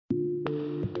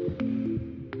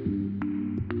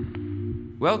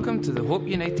Welcome to the Hope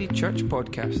United Church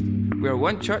podcast. We are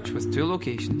one church with two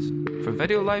locations. For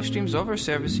video live streams of our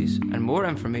services and more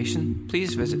information,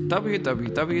 please visit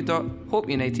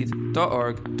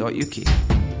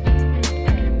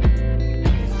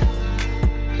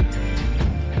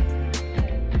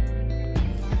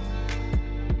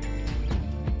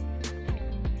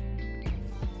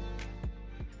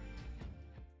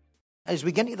As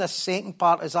we get into this second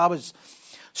part, as I was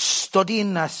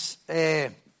studying this,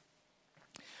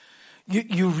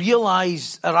 you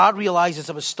realise, or I realised as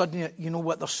I was studying it, you know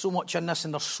what, there's so much in this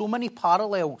and there's so many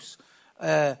parallels.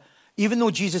 Even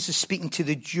though Jesus is speaking to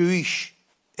the Jewish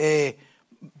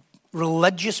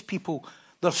religious people,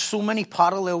 there's so many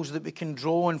parallels that we can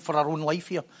draw on for our own life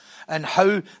here. And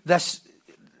how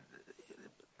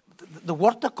the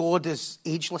Word of God is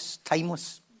ageless,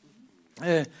 timeless.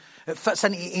 It fits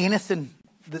into anything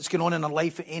that's going on in our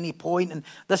life at any point. And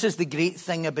this is the great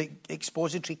thing about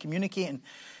expository communicating.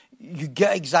 You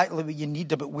get exactly what you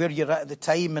need about where you're at the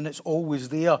time, and it's always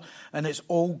there. And it's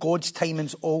all God's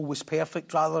timing's always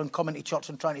perfect, rather than coming to church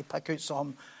and trying to pick out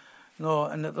some. No,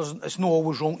 and it's not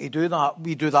always wrong to do that.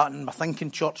 We do that in my thinking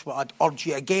church, but I'd urge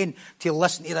you again to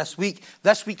listen to this week.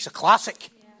 This week's a classic.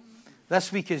 Yeah.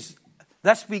 This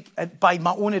week, by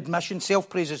my own admission,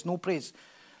 self-praise is no praise,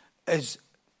 is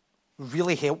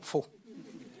really helpful.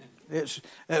 It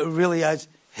really is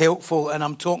helpful, and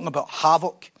I'm talking about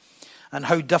havoc and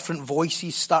how different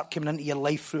voices start coming into your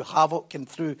life through havoc and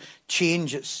through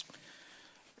change. It's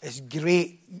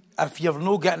great. If you're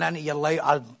not getting into your life,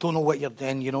 I don't know what you're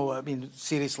doing, you know, I mean,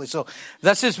 seriously. So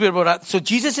this is where we're at. So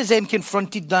Jesus is then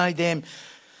confronted by them,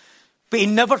 but he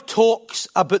never talks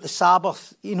about the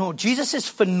Sabbath. You know, Jesus is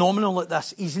phenomenal at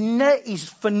this. He's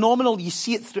phenomenal. You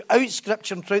see it throughout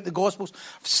Scripture and throughout the Gospels.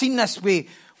 I've seen this with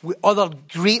other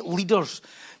great leaders.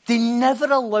 They never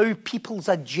allow people's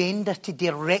agenda to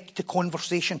direct the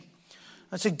conversation.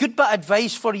 That's a good bit of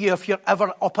advice for you if you're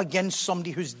ever up against somebody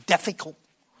who's difficult,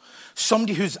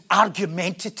 somebody who's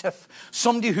argumentative,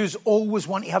 somebody who's always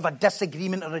want to have a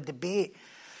disagreement or a debate.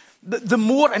 The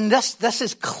more, and this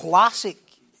is classic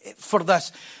for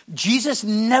this, Jesus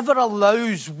never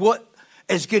allows what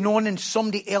is going on in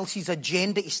somebody else's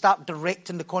agenda to start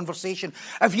directing the conversation.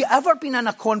 Have you ever been in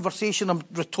a conversation, I'm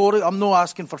not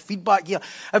asking for feedback here,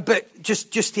 but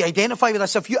just to identify with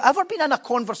this, have you ever been in a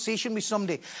conversation with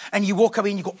somebody and you walk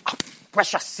away and you go, I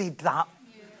wish I said that.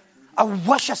 I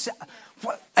wish I said.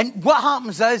 And what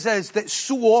happens is that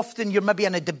so often you're maybe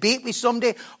in a debate with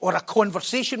somebody or a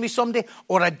conversation with somebody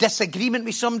or a disagreement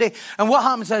with somebody, and what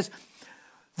happens is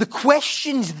the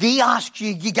questions they ask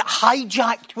you get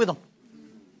hijacked with them.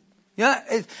 Yeah,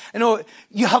 you know,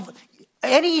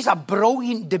 Eddie's a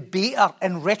brilliant debater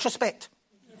in retrospect.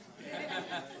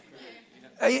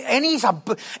 Eddie's a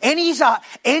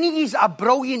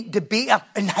brilliant debater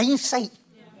in hindsight.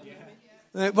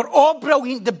 We're all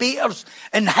brilliant debaters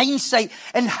in hindsight.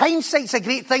 And hindsight's a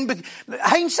great thing.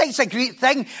 Hindsight's a great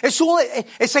thing.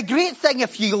 It's a great thing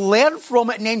if you learn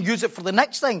from it and then use it for the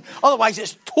next thing. Otherwise,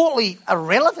 it's totally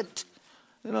irrelevant.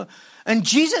 You know. And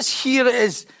Jesus here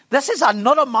this is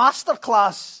another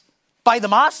masterclass by the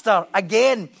master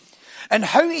again, and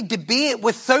how to debate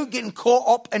without getting caught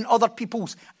up in other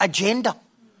people's agenda.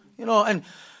 You know, and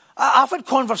I've had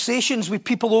conversations with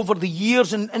people over the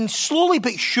years, and slowly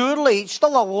but surely, it's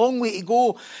still a long way to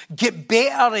go, get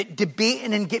better at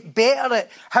debating and get better at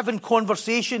having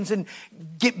conversations and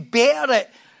get better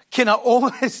at kind of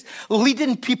always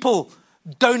leading people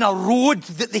down a road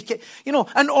that they can, you know,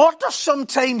 in order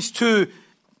sometimes to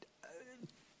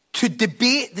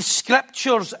debate the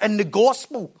Scriptures and the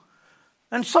Gospel.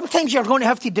 And sometimes you're going to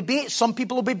have to debate. Some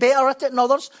people will be better at it than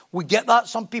others. We get that.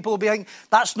 Some people will be like,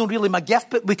 that's not really my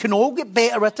gift, but we can all get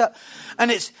better at it.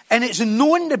 And it's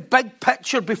knowing the big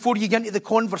picture before you get into the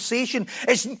conversation.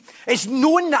 It's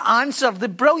knowing the answer. The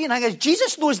brilliant thing is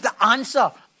Jesus knows the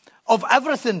answer of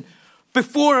everything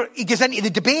before he gets into the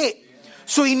debate.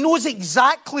 So he knows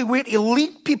exactly where to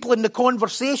lead people in the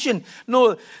conversation.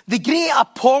 No, the great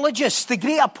apologists, the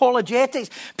great apologetics,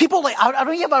 people like, I don't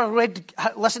know if you ever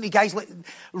listen to guys like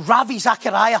Ravi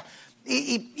Zachariah.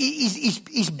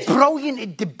 He's brilliant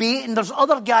at debating. There's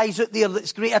other guys out there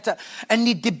that's great at it. And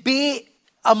they debate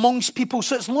amongst people.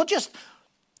 So it's not just,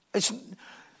 the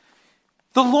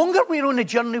longer we're on a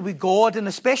journey with God, and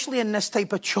especially in this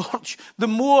type of church, the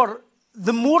more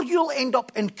you'll end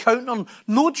up encountering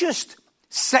not just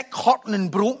sick, hurting and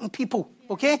broken people,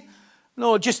 okay?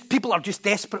 No, just people are just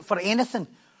desperate for anything.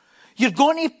 You're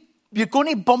going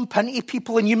to bump into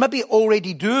people, and you maybe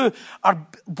already do, or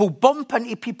will bump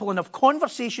into people and have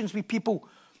conversations with people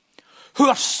who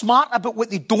are smart about what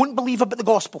they don't believe about the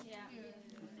gospel. Yeah.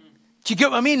 Do you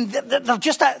get what I mean? They're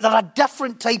a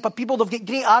different type of people. They've got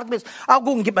great arguments. I'll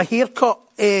go and get my hair cut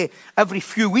every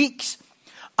few weeks.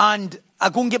 And I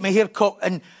go and get my hair cut.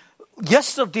 And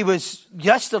yesterday was,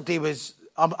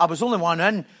 I was only one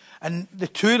in. And the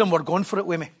two of them were going for it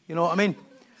with me. You know what I mean?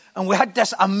 And we had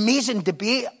this amazing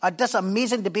debate. I had this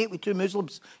amazing debate with two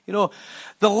Muslims. You know,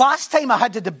 the last time I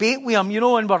had a debate with them, you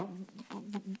know, and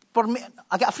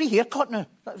I get a free haircut now.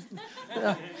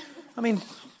 I mean,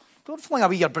 don't fling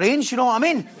away your brains, you know what I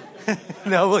mean?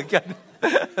 No, look at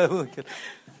it.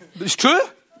 It's true.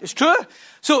 It's true.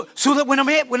 So that when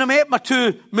I met my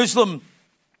two Muslim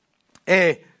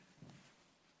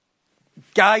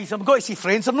guys, I'm going to say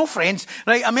friends. They're no friends,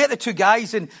 right? I met the two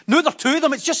guys, and now they're two of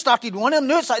them. It's just started one of them.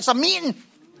 Now it's a meeting.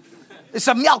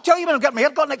 I'll tell you when I get my hair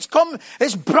cut next. Come,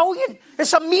 it's brilliant.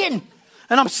 It's a meeting,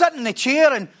 and I'm sitting in the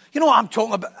chair, and you know what I'm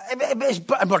talking about.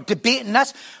 And we're debating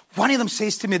this. One of them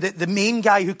says to me that the main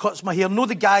guy who cuts my hair, no,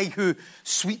 the guy who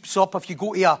sweeps up if you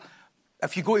go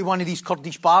to one of these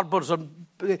Kurdish barbers, or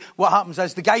what happens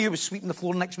is the guy who was sweeping the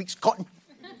floor next week's cutting.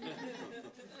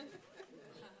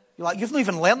 You're like, you've not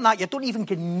even learned that. You don't even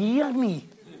get near me.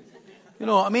 You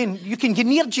know what I mean? You can get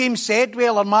near James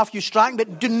Sedwell or Matthew Strachan,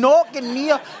 but do not get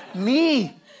near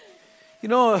me. You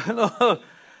know.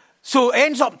 So it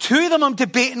ends up two of them I'm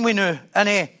debating with now,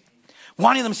 and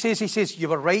one of them says, you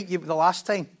were right the last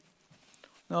time.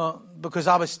 No, because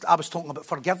I was talking about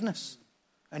forgiveness.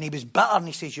 And he was bitter and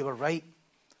he says, you were right.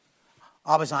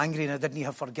 I was angry and I didn't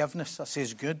have forgiveness. I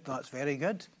says, good, that's very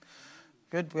good.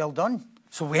 Good, well done.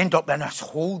 So we end up in this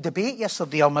whole debate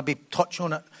yesterday. I'll maybe touch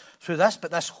on it through this,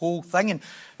 but this whole thing. And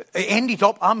it ended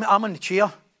up, I'm in the chair.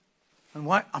 And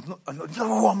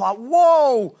I'm like,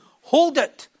 whoa, hold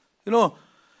it. You know.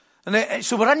 And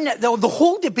so we're in the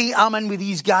whole debate I'm in with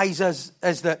these guys is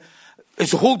the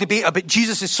whole debate about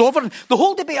Jesus is sovereign. The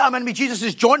whole debate I'm in with Jesus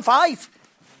is John 5.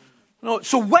 You know,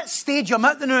 so what stage I'm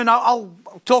at now, and I'll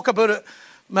talk about it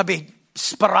maybe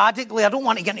sporadically. I don't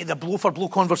want to get into the blow-for-blow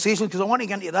conversation because I want to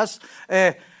get into this.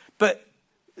 But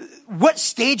what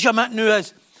stage I'm at now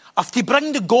is I have to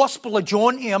bring the Gospel of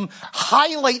John to him,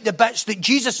 highlight the bits that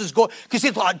Jesus has got. Because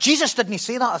he's like, Jesus didn't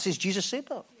say that. I says, Jesus said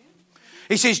that.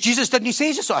 He says, Jesus didn't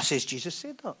say this. So I says, Jesus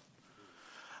said that.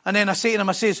 And then I say to him,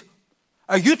 I says,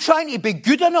 are you trying to be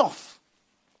good enough?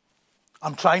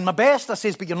 I'm trying my best. I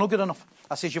says, but you're not good enough.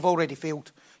 I says, you've already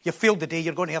failed. You failed the day.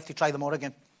 You're going to have to try them all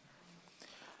again.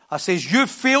 I says, you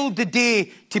failed the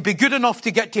day to be good enough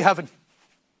to get to heaven.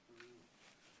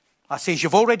 I says,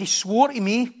 you've already swore to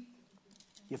me.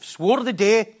 You've swore the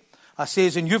day. I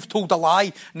says, and you've told a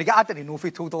lie. And the guy, I didn't know if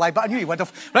he told a lie, but I knew he would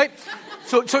have. Right?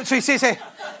 So he says,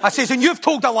 I says, and you've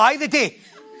told a lie the day.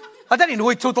 I didn't know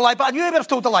he told a lie, but I knew he would have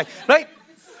told a lie. Right?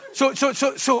 So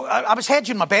I was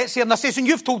hedging my bets here, and I says, and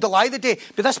you've told a lie the day.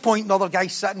 By this point, another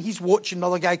guy's sitting, he's watching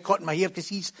another guy cutting my hair because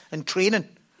he's in training.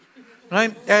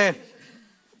 Right?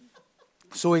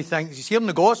 So he thinks, he's hearing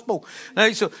the gospel.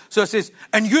 Right? So I says,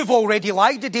 and you've already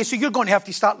lied today, so you're going to have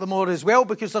to start the more as well,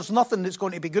 because there's nothing that's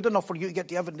going to be good enough for you to get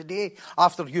to heaven today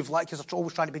after you've lied, because they're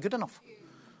always trying to be good enough.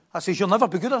 I says, you'll never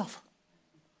be good enough.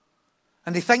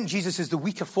 And they think Jesus is the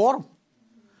weaker form.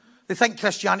 They think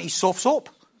Christianity is soft soap.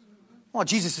 Oh,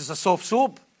 Jesus is a soft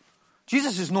soap.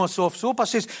 Jesus is not a soft soap. I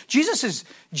says, Jesus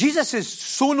is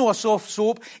so not a soft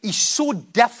soap. He's so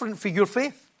different for your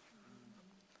faith.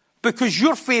 Because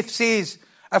your faith says,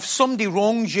 if somebody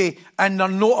wrongs you and they're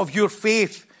not of your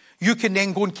faith, you can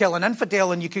then go and kill an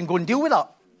infidel and you can go and deal with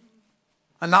that.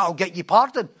 And that'll get you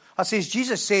pardoned. I says,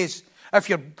 Jesus says,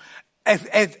 if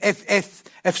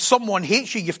someone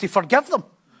hates you, you have to forgive them.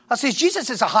 I says, Jesus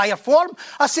is a higher form.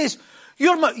 I says,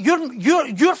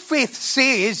 your faith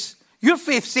says,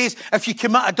 if you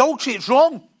commit adultery, it's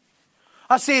wrong.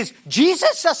 I says,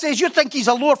 Jesus? I says, you think he's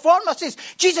a lower form? I says,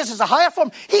 Jesus is a higher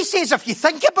form. He says, if you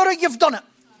think about it, you've done it.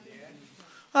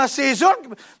 I says,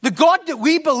 the God that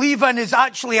we believe in is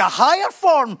actually a higher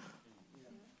form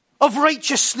of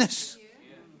righteousness.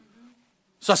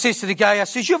 So I says to the guy, I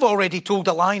says, you've already told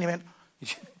a lie. And he went,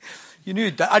 you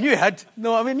knew that. I knew he had.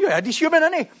 No, I mean, you had. He's human,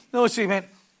 isn't he? No, so he went,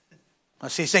 I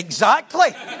says, exactly.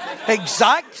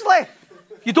 Exactly.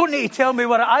 You don't need to tell me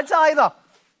what it is either.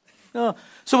 No.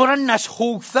 So we're in this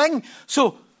whole thing.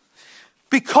 So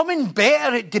becoming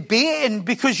better at debating,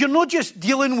 because you're not just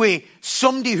dealing with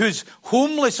somebody who's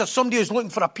homeless or somebody who's looking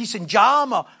for a piece of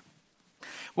jam or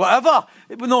whatever.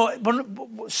 No,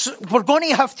 we're going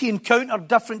to have to encounter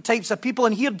different types of people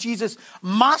and hear Jesus'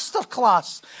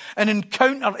 masterclass and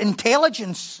encounter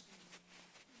intelligence.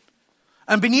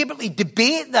 And being able to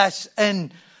debate this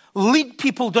and lead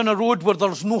people down a road where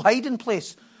there's no hiding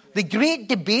place. The great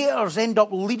debaters end up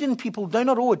leading people down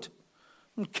a road.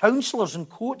 And counsellors and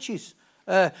coaches.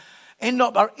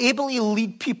 are able to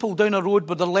lead people down a road,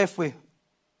 but they're left with,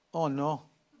 oh no.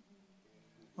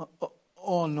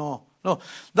 Oh no. No.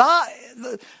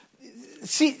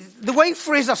 See, the way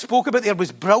Fraser spoke about there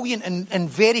was brilliant and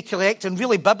very correct and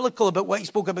really biblical about what he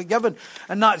spoke about giving.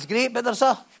 And that's great, but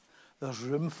there's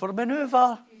room for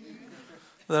manoeuvre.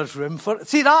 There's room for...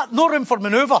 See that? No room for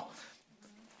manoeuvre.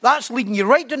 That's leading you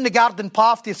right down the garden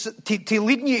path to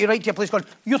leading you right to a place going,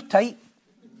 you're tight.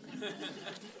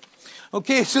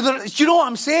 Okay, so do you know what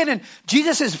I'm saying? And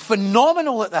Jesus is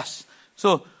phenomenal at this.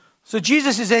 So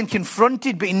Jesus is then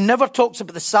confronted, but he never talks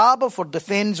about the Sabbath or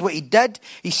defends what he did.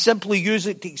 He simply uses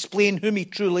it to explain whom he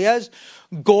truly is.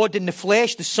 God in the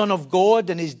flesh, the Son of God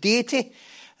and his deity.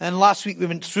 And last week we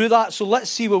went through that. So let's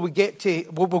see where we get to.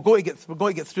 We're going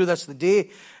to get through this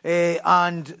today.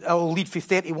 And I'll lead for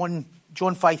 31,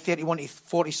 John 5, 31 to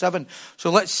 47. So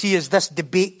let's see as this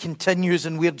debate continues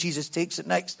and where Jesus takes it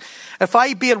next. If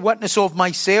I bear witness of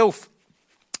myself,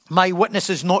 my witness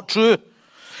is not true.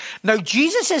 Now,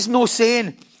 Jesus is no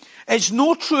saying, it's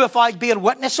no true if I bear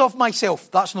witness of myself.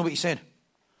 That's not what he's saying.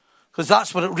 Because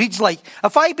that's what it reads like.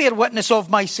 If I bear witness of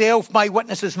myself, my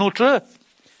witness is no true.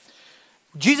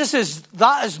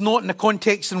 That is not in the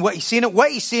context in what he's saying.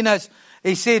 What he's saying is,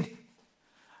 he said,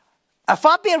 if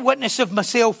I bear witness of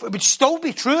myself, it would still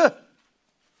be true.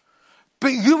 But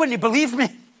you wouldn't believe me.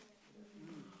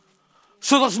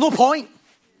 So there's no point.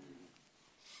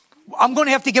 I'm going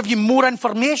to have to give you more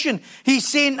information. He's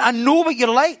saying, I know what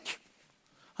you're like.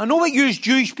 I know what you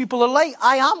Jewish people are like.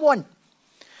 I am one.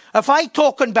 If I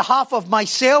talk on behalf of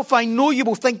myself, I know you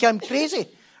will think I'm crazy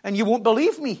and you won't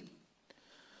believe me.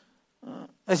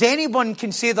 As anyone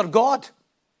can say they're God.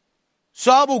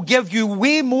 So I will give you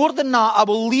way more than that. I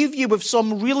will leave you with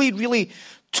some really, really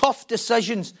tough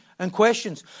decisions and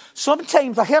questions.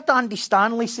 Sometimes I heard Andy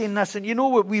Stanley saying this, and you know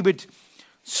what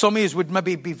some of us would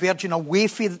maybe be verging away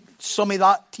from some of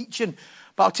that teaching.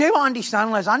 But I'll tell you what Andy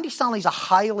Stanley is. Andy Stanley is a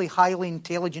highly, highly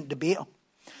intelligent debater.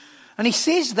 And he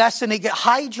says this, and he got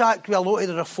hijacked with a lot of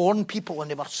the Reformed people,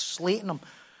 and they were slating him.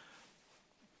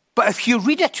 But if you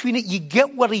read between it, you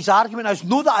get where his argument is.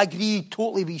 Not that I agree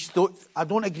totally with his thought. I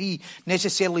don't agree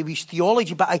necessarily with his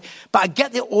theology, but I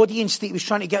get the audience that he was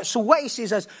trying to get. So what he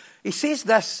says is, he says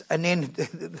this, and then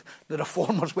the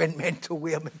Reformers went mental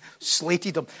with him and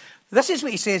slated him. This is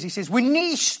what he says. He says, we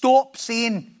need to stop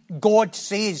saying God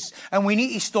says, and we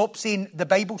need to stop saying the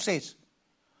Bible says.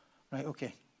 Right,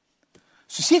 okay.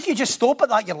 So see if you just stop at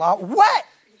that, you're like, what?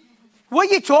 What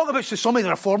are you talking about? So some of the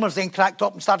Reformers then cracked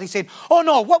up and started saying, oh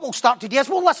no, what we'll start today is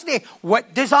we'll listen to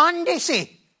what does Andy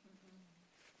say?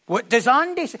 What does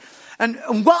Andy say?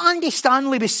 And what Andy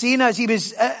Stanley was saying is he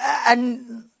was,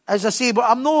 and as I say, but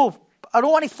I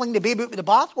don't want to fling the baby out with the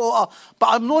bathwater, but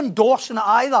I'm not endorsing it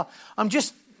either. I'm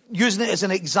just using it as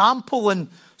an example and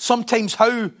sometimes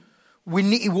how we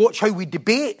need to watch how we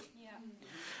debate. Yeah.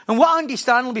 And what Andy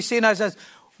Stanley was saying is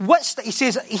he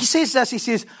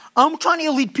says, I'm trying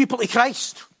to lead people to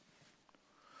Christ.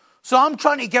 So I'm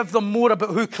trying to give them more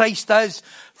about who Christ is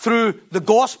through the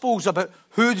Gospels, about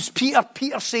who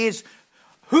Peter says,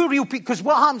 who real people, because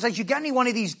what happens is you get into one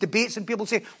of these debates and people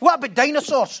say, what about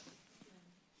dinosaurs?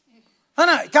 Isn't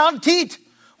it? Guaranteed.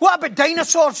 What about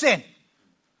dinosaurs then?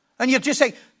 And you're just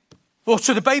like, oh,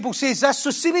 so the Bible says this. So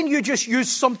see when you just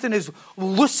use something as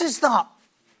loose as that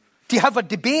to have a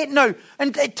debate now,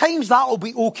 and at times that will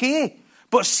be okay.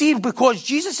 But see, because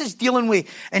Jesus is dealing with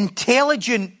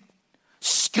intelligent,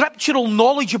 scriptural,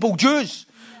 knowledgeable Jews,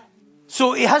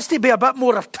 so he has to be a bit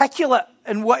more articulate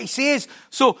in what he says.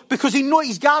 So, because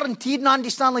he's guaranteed, and Andy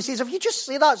Stanley says, if you just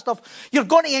say that stuff, you're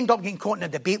going to end up getting caught in a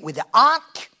debate with the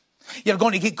ark. You're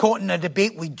going to get caught in a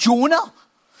debate with Jonah.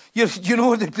 The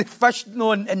fish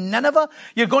in Nineveh.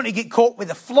 You're going to get caught with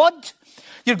the flood.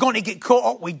 You're going to get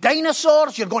caught up with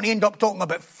dinosaurs. You're going to end up talking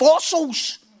about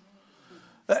fossils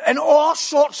and all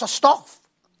sorts of stuff.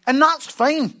 And that's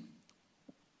fine.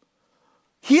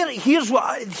 Here's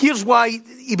why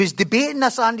he was debating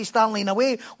this, Andy Stanley, in a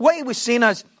way. What he was saying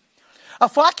is,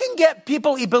 if I can get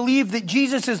people to believe that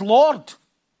Jesus is Lord,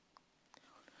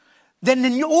 then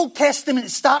the Old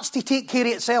Testament starts to take care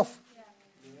of itself.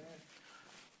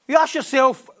 You ask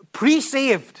yourself,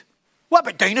 pre-saved, what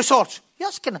about dinosaurs?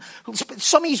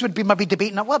 Some of you would be maybe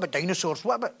debating that. What about dinosaurs?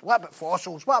 What about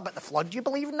fossils? What about the flood? Do you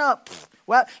believe in that?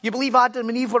 What? You believe Adam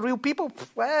and Eve were real people?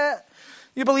 What?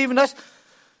 You believe in this?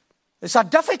 It's a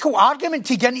difficult argument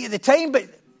to get into at the time, but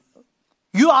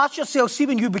you ask yourself, see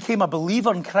when you became a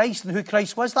believer in Christ and who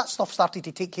Christ was, that stuff started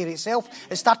to take care of itself.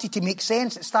 It started to make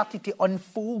sense. It started to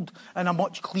unfold in a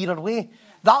much clearer way.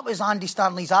 That was Andy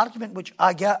Stanley's argument, which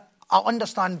I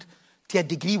understand to a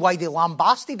degree why they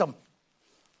lambasted him.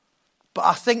 But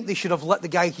I think they should have let the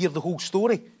guy hear the whole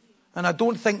story. And I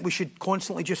don't think we should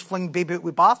constantly just fling baby out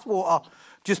with bathwater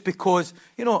just because,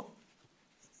 you know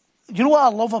what I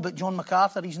love about John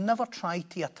MacArthur? He's never tried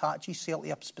to attach himself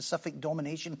to a specific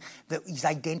denomination that his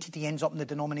identity ends up in the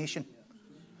denomination.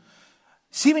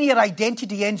 See, when your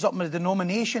identity ends up in a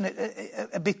denomination,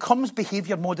 it becomes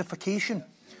behaviour modification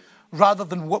rather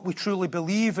than what we truly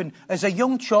believe. And as a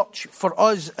young church, for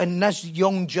us in this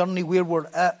young journey where we're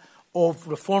at of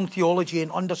Reformed theology and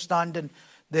understanding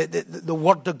the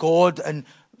Word of God and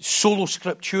sola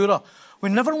scriptura, we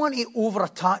never want to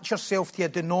over-attach yourself to a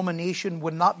denomination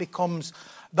when that becomes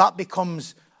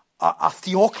a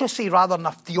theocracy rather than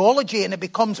a theology, and it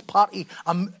becomes part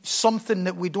of something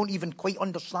that we don't even quite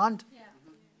understand.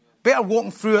 Better walking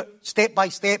through it step by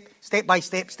step, step by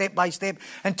step, step by step,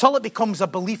 until it becomes a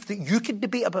belief that you could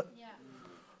debate about.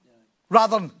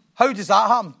 Rather than, how does that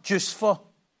happen? Just for...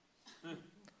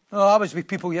 Oh, I was with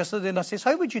people yesterday and I says,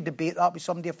 how would you debate that with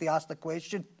somebody if they asked a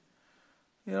question?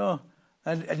 You know,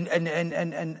 and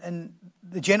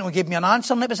the gentleman gave me an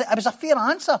answer, and it was a fair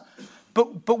answer.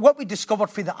 But what we discovered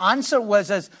for the answer was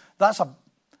that's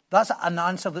an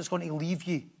answer that's going to leave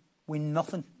you with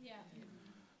nothing.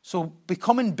 So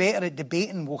becoming better at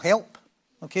debating will help.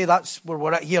 Okay, that's where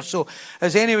we're at here. So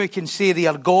as anyone can say they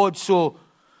are God, so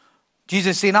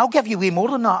Jesus is saying, I'll give you way more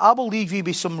than that. I will leave you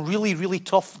with some really, really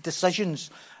tough decisions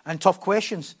and tough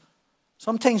questions.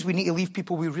 Sometimes we need to leave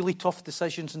people with really tough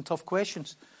decisions and tough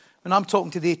questions. When I'm talking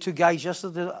to the two guys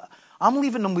yesterday, I'm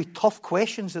leaving them with tough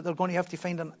questions that they're going to have to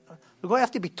find. They're going to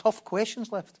have to be tough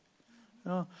questions left.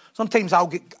 You know? Sometimes I'll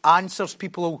get answers.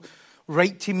 People will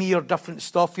write to me or different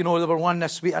stuff. You know, there were one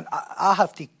this week, and I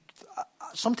have to.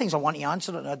 Sometimes I want to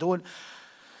answer it, and I don't.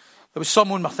 There was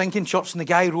someone in my thinking church, and the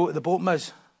guy wrote at the bottom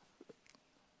is,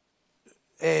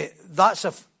 "That's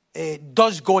if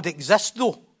does God exist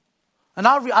though?" And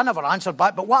I never answered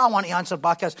back. But what I want to answer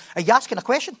back is, are you asking a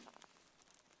question?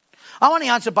 I want to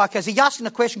answer back is, are you asking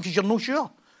a question because you're not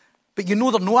sure? But you know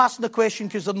they're not asking the question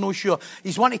because they're not sure.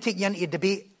 He's wanting to take you into a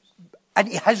debate,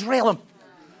 into his realm.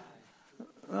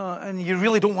 And you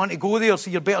really don't want to go there, so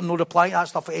you're better not replying to that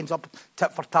stuff. It ends up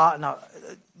tit for tat. And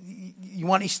you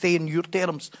want to stay in your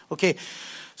terms. Okay,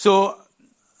 so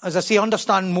as I say,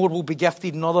 understanding more will be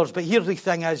gifted than others. But here's the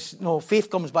thing is, faith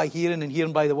comes by hearing and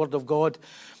hearing by the word of God.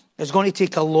 It's going to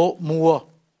take a lot more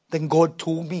than God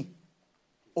told me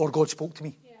or God spoke to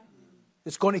me. Yeah.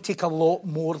 It's going to take a lot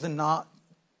more than that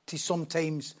to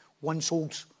sometimes win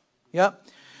souls. Yeah?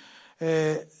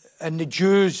 And the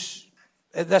Jews...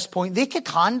 At this point, they could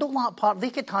handle that part. They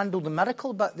could handle the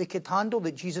miracle, but they could handle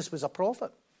that Jesus was a prophet.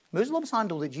 Muslims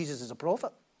handle that Jesus is a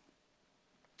prophet.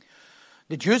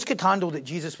 The Jews could handle that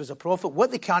Jesus was a prophet.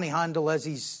 What they can't handle is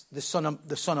he's the son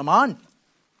of man.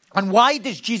 And why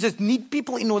does Jesus need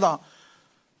people to know that?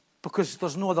 Because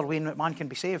there's no other way in which man can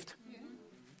be saved.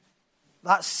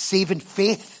 That's saving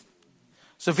faith.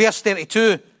 So verse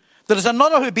 32. There is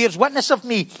another who bears witness of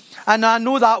me, and I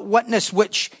know that witness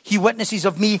which he witnesses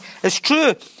of me is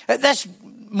true. At this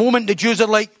moment, the Jews are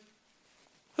like,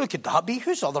 who could that be?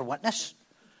 Who's the other witness?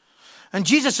 And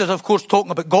Jesus is, of course,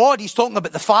 talking about God. He's talking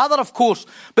about the Father, of course.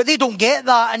 But they don't get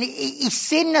that. And he's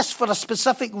saying this for a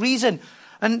specific reason.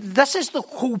 And this is the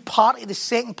whole part of the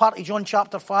second part of John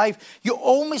chapter 5. You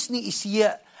almost need to see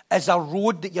it as a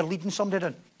road that you're leading somebody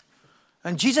in.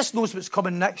 And Jesus knows what's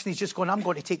coming next, and he's just going, I'm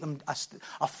going to take them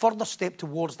a further step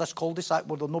towards this cul-de-sac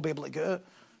where they'll not be able to get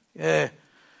out.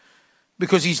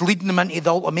 Because he's leading them into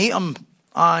the ultimatum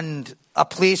and a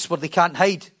place where they can't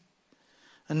hide.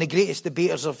 And the greatest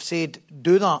debaters have said,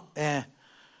 do that.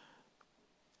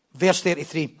 Verse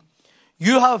 33.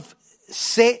 You have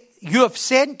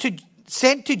sent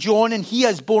to John, and he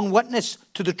has borne witness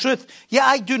to the truth. Yet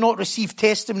I do not receive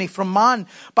testimony from man,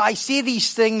 but I say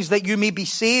these things that you may be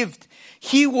saved.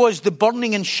 He was the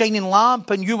burning and shining lamp,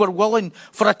 and you were willing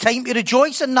for a time to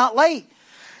rejoice in that light.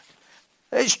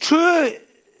 It's true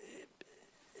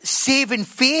saving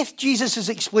faith, Jesus is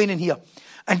explaining here,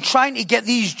 and trying to get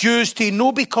these Jews to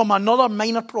not become another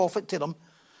minor prophet to them.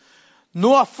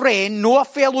 No a friend, no a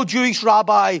fellow Jewish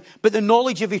rabbi, but the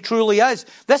knowledge of who he truly is.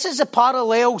 This is the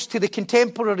parallels to the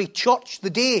contemporary church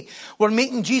today. We're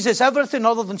making Jesus everything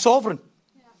other than sovereign.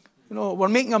 Yeah. We're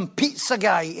making him pizza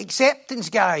guy, acceptance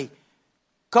guy.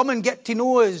 Come and get to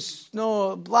know us.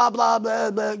 No, blah, blah,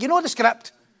 blah, blah. You know the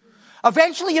script.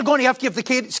 Eventually you're going to have to have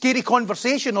the scary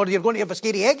conversation, or you're going to have a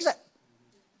scary exit.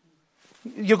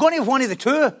 You're going to have one of the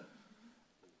two.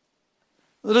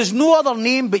 There is no other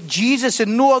name but Jesus,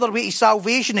 and no other way to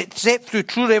salvation except through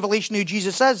true revelation who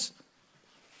Jesus is.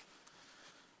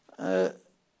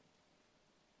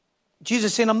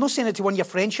 Jesus is saying, I'm not saying it to win your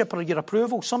friendship or your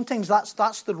approval. Sometimes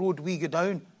that's the road we go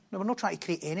down. No, we're not trying to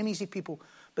create enemies of people.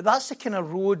 But that's the kind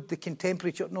of road the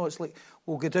contemporary church... No, it's like,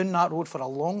 we'll go down that road for a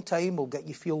long time. We'll get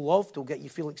you feel loved. We'll get you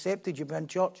feel accepted. You'll be in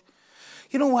church.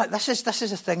 You know what? This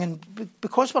is a thing. And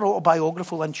because we're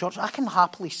autobiographical in church, I can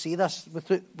happily say this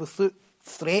without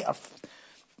threat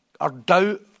or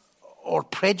doubt or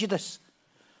prejudice.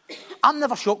 I'm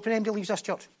never shocked when anybody leaves this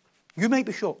church. You might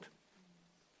be shocked.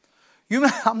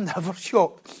 I'm never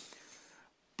shocked.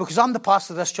 Because I'm the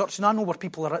pastor of this church and I know where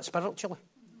people are at spiritually.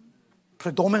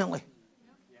 Predominantly.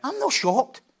 I'm not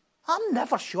shocked. I'm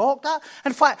never shocked.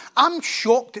 In fact, I'm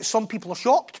shocked that some people are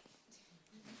shocked.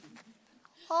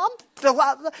 I'm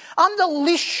the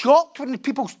least shocked when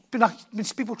people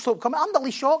stop coming. I'm the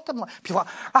least shocked. I'm like, people are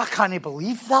like, I can't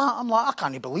believe that. I'm like, I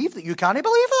can't believe that you can't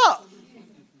believe that.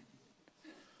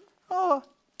 Oh,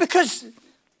 because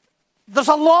there's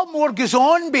a lot more goes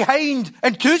on behind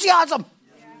enthusiasm.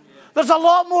 There's a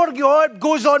lot more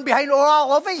goes on behind, oh, I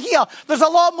love it here. There's a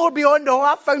lot more beyond, oh,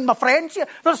 I found my friends here.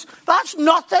 That's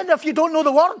nothing if you don't know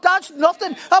the word. That's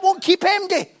nothing. That won't keep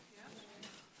empty.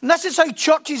 And this is how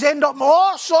churches end up in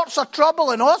all sorts of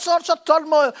trouble and all sorts of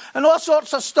turmoil and all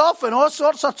sorts of stuff and all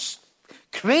sorts of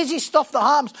crazy stuff that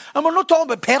happens. And we're not talking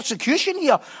about persecution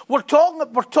here. We're talking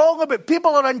about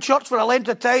people are in church for a length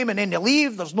of time and then they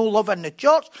leave. There's no love in the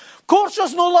church. Of course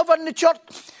there's no love in the church.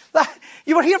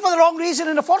 You were here for the wrong reason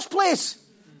in the first place.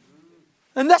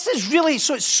 And this is really,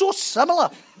 so it's so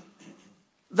similar.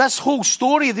 This whole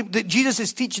story that Jesus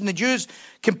is teaching the Jews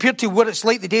compared to what it's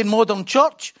like today in modern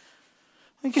church.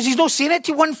 Because he's not saying it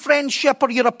to win friendship or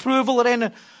your approval or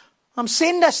anything. I'm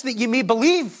saying this that you may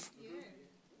believe.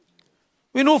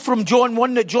 We know from John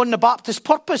 1 that John the Baptist's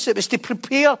purpose, it was to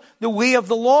prepare the way of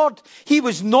the Lord. He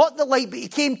was not the light, but he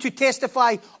came to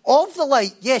testify of the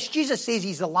light. Yes, Jesus says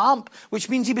he's the lamp, which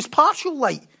means he was partial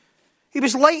light. He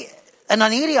was light in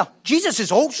an area. Jesus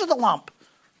is also the lamp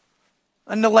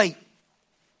and the light.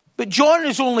 But John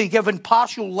is only given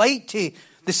partial light to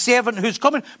the servant who's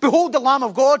coming. Behold the Lamb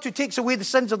of God who takes away the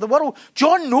sins of the world.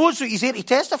 John knows that he's here to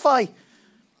testify.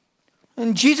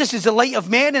 And Jesus is the light of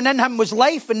men, and in him was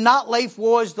life, and that life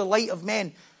was the light of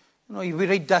men. You know, we've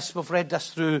read this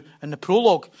through in the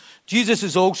prologue. Jesus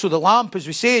is also the lamp, as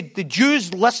we said. The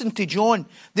Jews listened to John.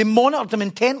 They monitored him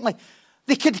intently.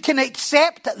 They can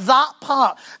accept that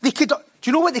part. Do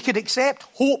you know what they could accept?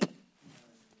 Hope.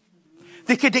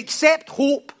 They could accept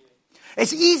hope.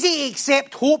 It's easy to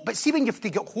accept hope, but see when you have to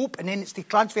get hope and then it's to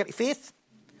transfer to faith.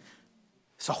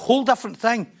 It's a whole different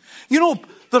thing. You know,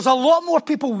 there's a lot more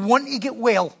people want to get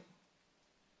well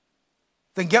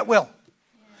than get well.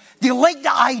 They like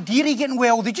the idea of getting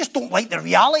well. They just don't like the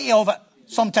reality of it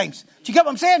sometimes. Do you get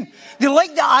what I'm saying? They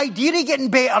like the idea of getting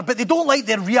better, but they don't like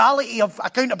the reality of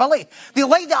accountability. They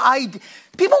like the idea.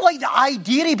 People like the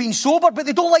idea of being sober, but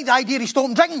they don't like the idea of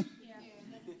stopping drinking.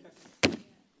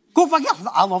 Go figure.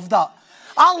 I love that.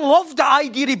 I love the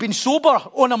idea of being sober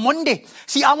on a Monday.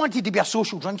 See, I wanted to be a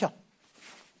social drinker.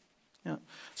 Yeah.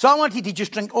 So I wanted to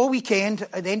just drink all weekend.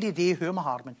 At the end of the day, who am I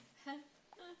harming?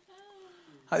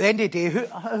 At the end of the day,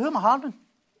 who am I harming?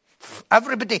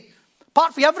 Everybody.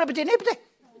 Apart from everybody, nobody.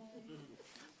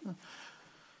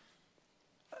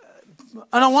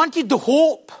 And I wanted the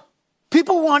hope.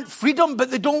 People want freedom,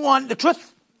 but they don't want the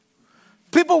truth.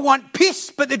 People want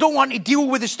peace, but they don't want to deal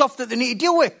with the stuff that they need to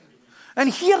deal with. And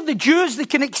here the Jews, they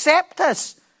can accept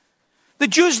this. The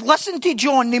Jews listened to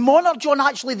John. They monitored John.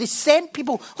 Actually, they sent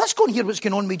people. Let's go and hear what's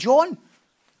going on with John.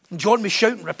 And John was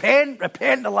shouting, repent,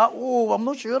 repent. They're like, oh, I'm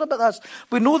not sure about this.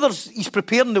 We know he's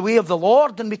preparing the way of the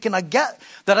Lord. And we can get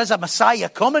there is a Messiah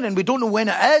coming. And we don't know when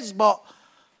it is. But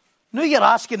now you're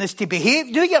asking us to behave.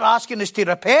 Now you're asking us to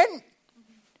repent.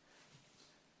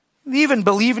 They even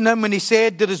believe in him when he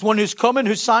said, there is one who's coming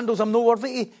whose sandals I'm not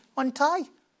worthy to untie.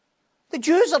 The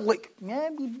Jews are like, yeah,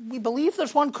 we believe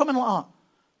there's one coming like that.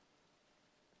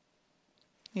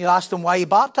 You asked him why he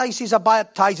baptized. He's a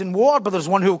baptized in water, but there's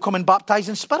one who will come and baptize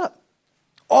in spirit.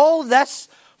 All this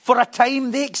for a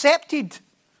time they accepted.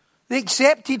 They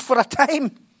accepted for a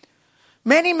time.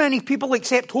 Many, many people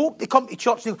accept hope. They come to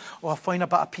church and they go, oh, I found a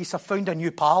bit of peace. I found a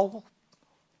new pal.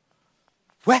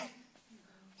 What?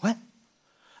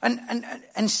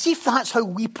 And see if that's how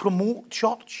we promote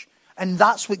church. And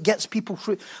that's what gets people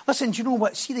through. Listen, do you know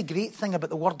what? See the great thing about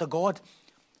the Word of God?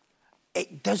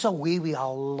 It does away with a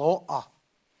lot of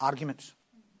arguments.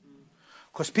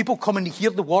 Because people come and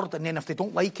hear the Word, and then if they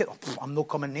don't like it, I'm not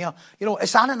coming there. You know,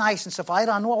 it's Ananias and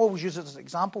Sapphira. I know I always use it as an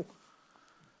example.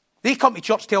 They come to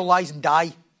church, tell lies and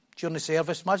die during the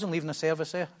service. Imagine leaving the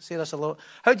service there. Say this a lot.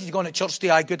 How did you go into church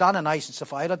today? Good, Ananias and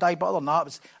Sapphira died. But other than that, it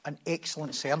was an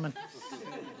excellent sermon.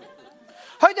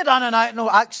 How did Ananias, no,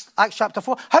 Acts chapter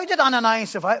 4, how did Ananias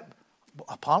survive?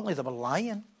 Apparently they were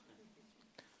lying.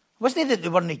 Wasn't it that they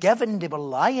weren't given, they were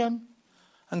lying.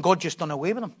 And God just done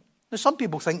away with them. Now some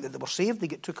people think that they were saved, they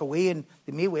get took away and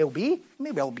they may well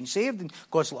have been saved. And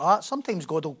God's like that. Sometimes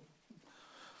God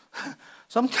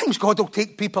will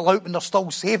take people out when they're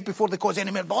still saved before they cause any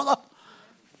more bother.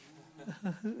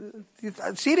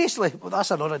 Seriously, well, that's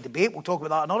another debate. We'll talk about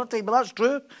that another time, but that's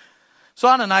true. So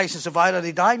Ananias and Sapphira,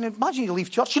 they died. Imagine you leave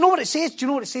church. You know what it says? Do you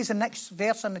know what it says in the next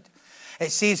verse?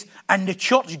 It says, and the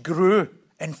church grew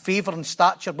in favour and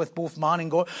stature with both man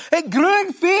and God. It grew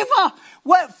in favour.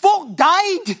 Folk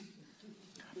died.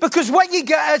 Because what you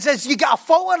get is you get a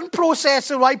filtering process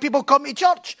of why people come to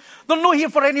church. They're not here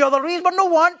for any other reason, but no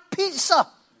want pizza.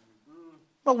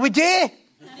 Well, we do.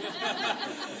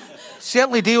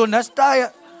 Certainly do on this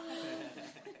diet.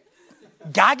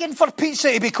 Gagging for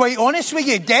pizza, to be quite honest with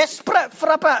you. Desperate for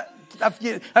a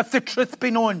bit, if the truth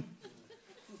be known.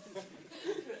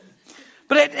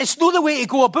 But it's not the way to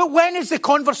go about. When is the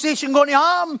conversation going to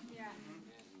happen? Yeah.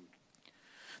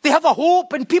 They have a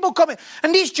hope, and people come in.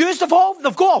 And these Jews, they've got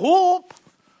a hope.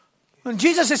 And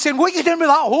Jesus is saying, what are you doing with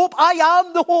that hope? I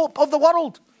am the hope of the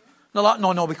world. They're like,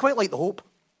 no, we quite like the hope.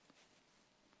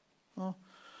 No.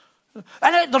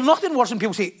 And there's nothing worse than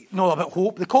people say, no, about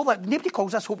hope. They call that, nobody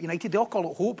calls this Hope United. They all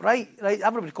call it hope, right?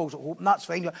 Everybody calls it hope, and that's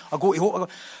fine. I go to hope.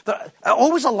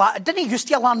 It didn't used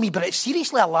to alarm me, but it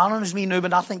seriously alarms me now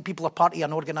when I think people are part of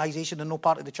an organisation and no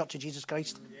part of the Church of Jesus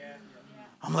Christ. Yeah.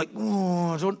 I'm like,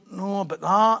 I don't know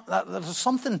about that. There's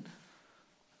something.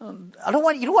 You don't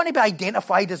want to be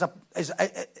identified as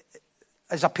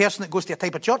a person that goes to a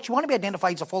type of church. You want to be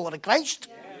identified as a follower of Christ.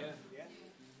 Yeah.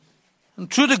 And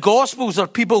through the Gospels, there are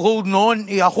people holding on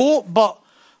to a hope, but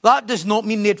that does not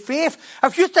mean they had faith.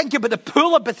 If you think about the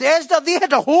pool of Bethesda, they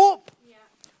had a hope,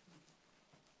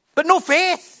 but no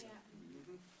faith.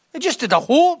 Yeah. They just had a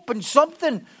hope and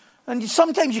something. And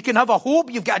sometimes you can have a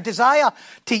hope, you've got a desire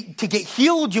to get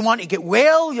healed, you want to get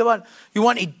well, you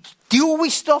want to deal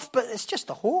with stuff, but it's just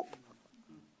a hope.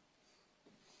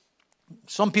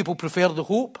 Some people prefer the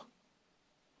hope.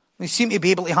 They seem to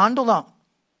be able to handle that.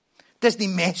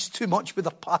 Doesn't mess too much with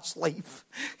their past life.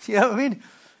 You know what I mean?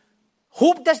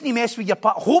 Hope doesn't mess with your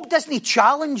past. Hope doesn't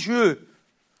challenge you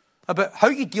about how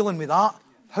you're dealing with that.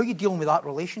 How you're dealing with that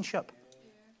relationship.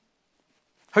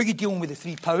 How you dealing with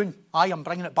the £3? I am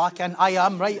bringing it back in. I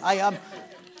am.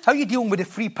 How you dealing with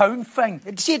the £3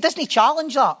 thing? See, it doesn't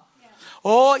challenge that. Yeah.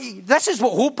 Oh, this is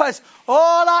what hope is.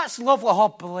 Oh, that's lovely. Oh,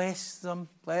 bless them.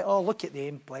 Oh, look at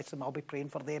them. Bless them. I'll be praying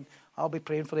for them.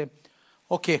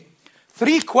 Okay.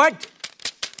 £3.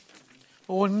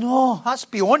 Oh no, that's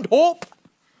beyond hope.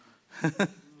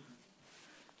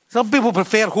 Some people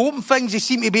prefer hope and things. They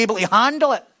seem to be able to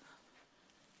handle it.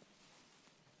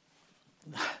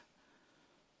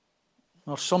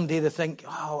 Or someday they think,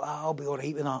 I'll be all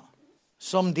right with that.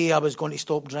 Someday I was going to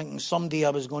stop drinking. Someday I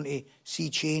was going to see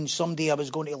change. Someday I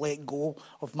was going to let go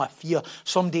of my fear.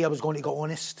 Someday I was going to get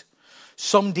honest.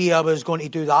 Someday I was going to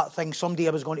do that thing. Someday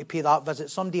I was going to pay that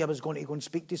visit. Someday I was going to go and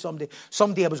speak to somebody.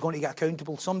 Someday I was going to get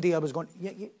accountable. Someday I was going to...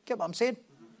 You get what I'm saying?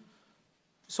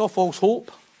 It's all false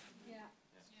hope. Yeah.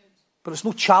 But it's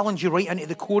no challenge you right into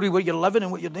the core of where you're living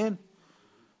and what you're doing.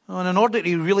 And in order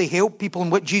to really help people,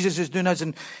 and what Jesus is doing is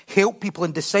and help people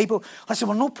and disciple. Listen,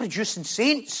 we're not producing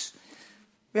saints.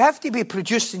 We have to be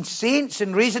producing saints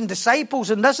and raising disciples.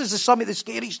 And this is some of the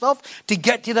scary stuff to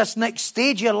get to this next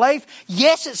stage of your life.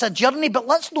 Yes, it's a journey, but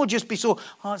let's not just be so,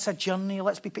 it's a journey,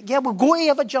 let's be... Yeah, we're going to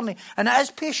have a journey. And it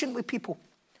is patient with people.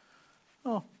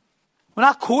 Oh. When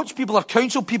I coach people or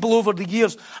counsel people over the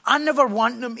years, I never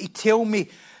want them to tell me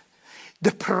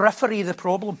the periphery of the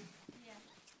problem.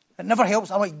 Yeah. It never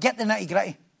helps. I want to get the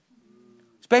nitty-gritty.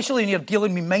 Especially when you're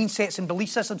dealing with mindsets and belief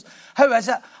systems. How is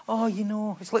it? Oh,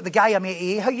 it's like the guy I met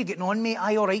at AA. How you getting on, mate?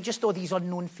 Aye, all right, just all these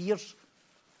unknown fears.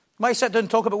 Might sit down and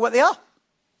talk about what they are.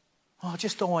 Oh,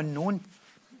 just all unknown. What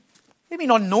do you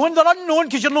mean unknown? They're unknown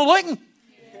because you're not looking.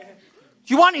 Yeah.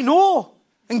 You want to know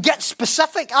and get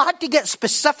specific. I had to get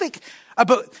specific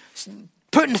about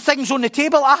putting things on the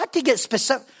table. I had to get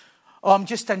specific. Oh, I'm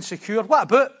just insecure. What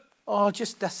about? Oh,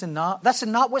 just this and that. This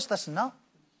and that. What's this and that?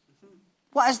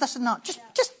 What is this and that? Just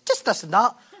this and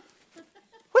that.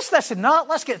 What's this and that?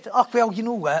 Let's get... you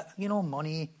know what?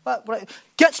 Money. What?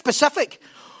 Get specific.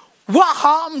 What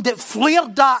happened that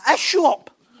flared that issue up?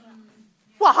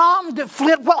 What happened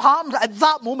at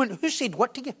that moment? Who said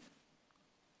what to you?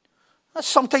 That's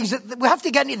sometimes we have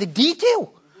to get into the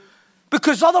detail.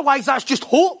 Because otherwise that's just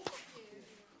hope.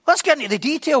 Let's get into the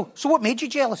detail. So what made you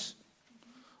jealous?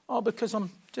 Oh, because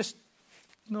I'm just...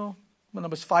 No. When I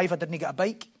was 5, I didn't get a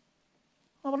bike.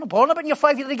 I wasn't born about in your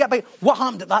 5 years to get by. What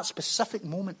happened at that specific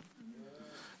moment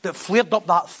that flared up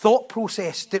that thought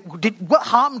process? What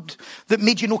happened that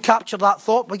made you not capture that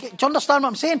thought? Do you understand what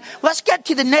I'm saying? Let's get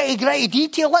to the nitty-gritty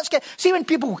detail. See when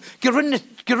people go round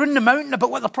the mountain about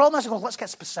what the problem is, I go, let's get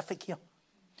specific here.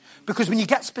 Because when you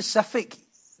get specific,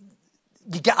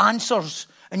 you get answers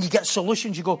and you get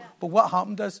solutions. You go, but what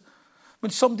happened is, when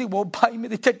somebody walked by me,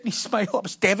 they didn't smile. I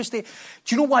was devastated.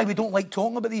 Do you know why we don't like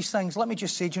talking about these things? Let me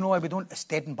just say, do you know why we don't? It's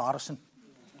dead embarrassing.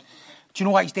 Do you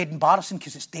know why it's dead embarrassing?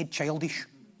 Because it's dead childish.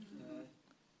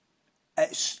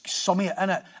 It's some of it,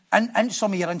 innit? And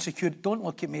some of your insecurities. Don't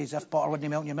look at me as if butter wouldn't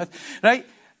melt in your mouth. Right?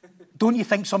 Don't you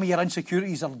think some of your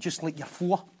insecurities are just like your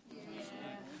four?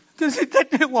 Because he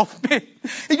didn't love me.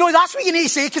 You know, that's what you need to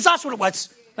say, because that's what it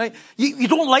was. Right? You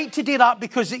don't like to do that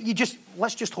because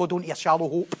let's just hold on to your shallow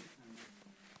hope.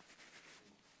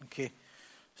 Okay,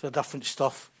 so different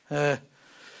stuff. And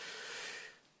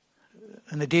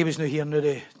the day was now here, now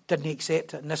they didn't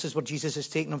accept it. And this is where Jesus is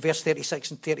taking them, verse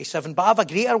 36 and 37. But I have a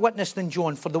greater witness than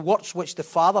John, for the works which the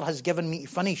Father has given me to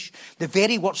finish, the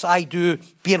very works I do,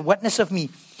 bear witness of me,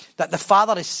 that the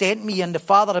Father has sent me, and the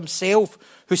Father himself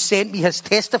who sent me has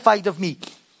testified of me.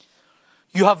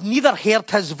 You have neither heard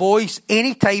his voice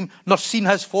any time nor seen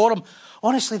his form.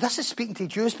 Honestly, this is speaking to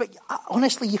Jews, but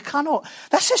honestly, you cannot.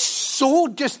 This is so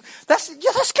just,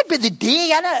 this could be the day,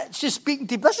 innit? It's just speaking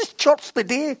to, this is church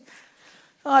today.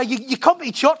 You come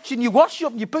to church and you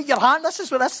worship and you put your hand, this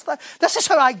is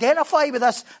how I identify with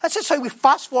this. This is how we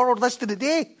fast forward this to the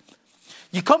day.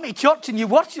 You come to church and you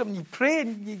worship and you pray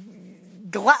and you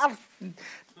glitter,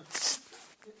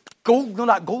 gold,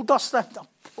 that gold dust.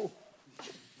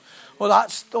 All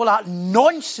that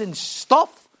nonsense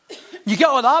stuff. You get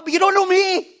all that, but you don't know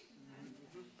me.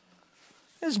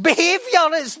 It's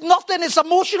behaviour, it's nothing, it's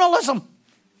emotionalism.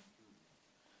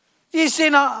 He's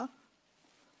saying, I'm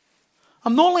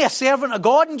not only a servant of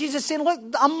God, and Jesus is saying, look,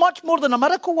 I'm much more than a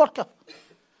miracle worker.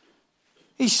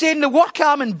 He's saying the work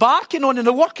I'm embarking on and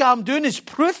the work I'm doing is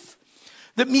proof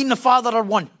that me and the Father are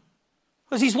one.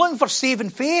 Because he's looking for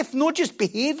saving faith, not just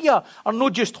behaviour or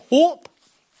not just hope.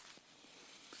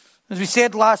 As we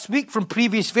said last week from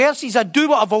previous verses, I do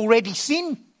what I've already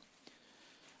seen.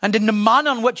 And in the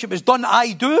manner in which it was done,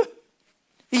 I do.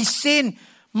 He's saying,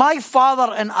 my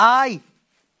Father and I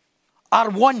are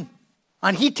one.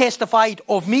 And he testified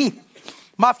of me.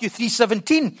 Matthew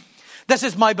 3:17. This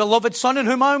is my beloved Son in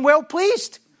whom I am well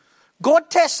pleased. God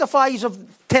testified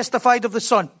of the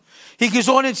Son. He goes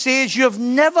on and says, you have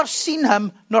never seen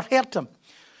him nor heard him.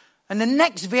 And the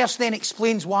next verse then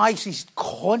explains why he's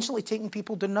constantly taking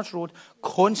people down this road,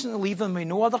 constantly leaving them with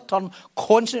no other turn,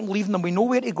 constantly leaving them with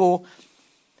nowhere to go.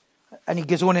 And he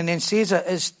goes on and then says it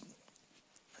is,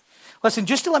 listen,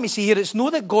 just to let me see here, it's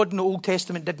not that God in the Old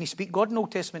Testament didn't speak. God in the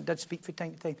Old Testament did speak from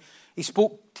time to time. He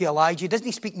spoke to Elijah. Doesn't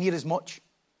he speak near as much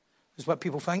as what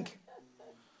people think?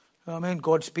 I mean,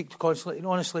 God speaks constantly. And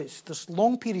honestly, there's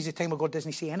long periods of time where God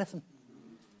doesn't say anything.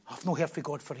 I've not heard from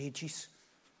God for ages.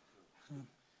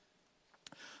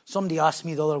 Somebody asked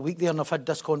me the other week there, and I've had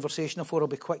this conversation before, I'll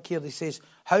be quick here. They says,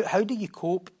 how do you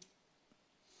cope?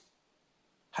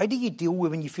 How do you deal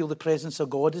with when you feel the presence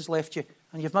of God has left you?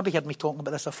 And you've maybe heard me talking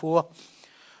about this before.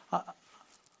 And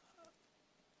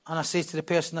I says to the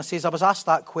person, I was asked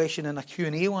that question in a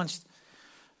Q&A once,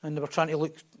 and they were trying to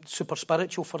look super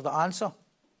spiritual for the answer.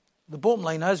 The bottom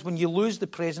line is, when you lose the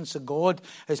presence of God,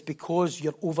 it's because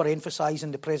you're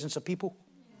overemphasizing the presence of people.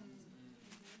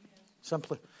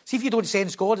 Simply. See, if you don't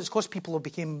sense God, it's because people have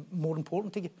become more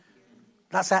important to you.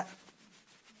 That's it.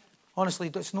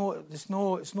 Honestly, it's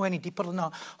no any deeper than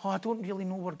that. Oh, I don't really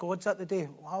know where God's at today.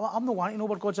 I'm not wanting to know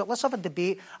where God's at. Let's have a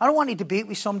debate. I don't want to debate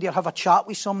with somebody or have a chat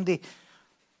with somebody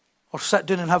or sit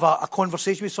down and have a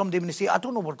conversation with somebody when they say, I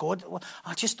don't know where God,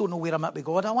 I just don't know where I'm at with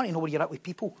God. I want to know where you're at with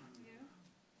people.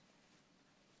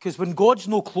 Because when God's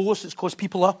no close, it's because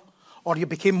people are, or you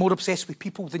became more obsessed with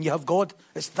people than you have God.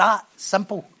 It's that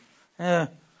simple. Yeah.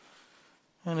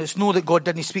 And it's no that God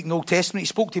didn't speak in the Old Testament. He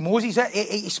spoke to Moses.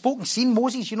 He spoke and seen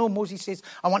Moses. You know, Moses says,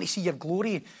 I want to see your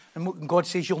glory. And God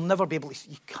says, you'll never be able to,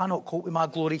 you cannot cope with my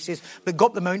glory. He says, but go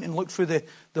up the mountain and look through the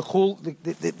hole,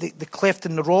 the cleft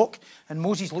in the rock. And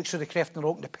Moses looks through the cleft in the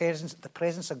rock and the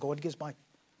presence of God goes by.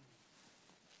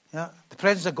 Yeah, the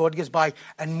presence of God goes by,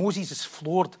 and Moses is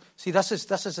floored. See, this is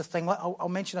the thing. I'll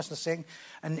mention this in a second.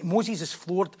 And Moses is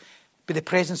floored by the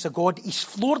presence of God. He's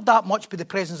floored that much by the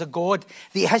presence of God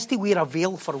that he has to wear a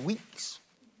veil for weeks.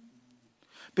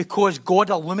 Because God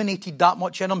illuminated that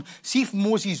much in him. See, if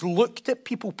Moses looked at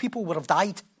people, people would have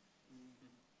died.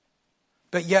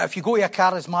 But yet, if you go to a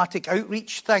charismatic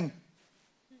outreach thing,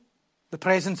 the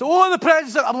presence,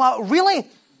 I'm like, really?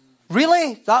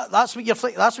 Really? That's what you're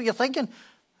thinking? That's what you're thinking?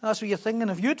 That's what you're thinking?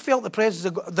 If you'd felt the presence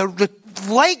of God,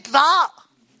 like that,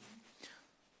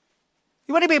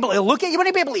 you wouldn't be able to look at it. You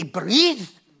wouldn't be able to breathe.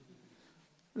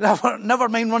 Never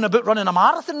mind running a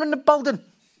marathon in the building,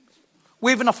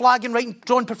 waving a flag and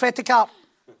drawing prophetic art.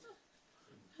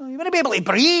 You wouldn't be able to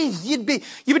breathe. You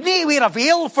would need to wear a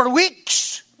veil for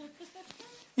weeks.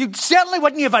 You certainly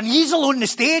wouldn't have an easel on the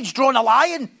stage drawing a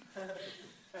lion.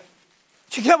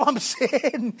 Do you get what I'm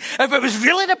saying? If it was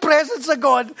really the presence of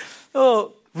God.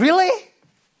 Oh, really?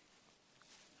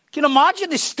 Can you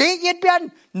imagine the state you'd be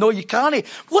in? No, you can't.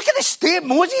 Look at the state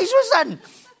Moses was in.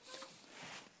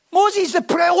 Moses,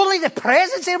 only the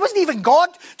presence. It wasn't even God.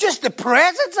 Just the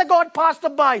presence of God passed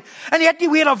him by. And he had to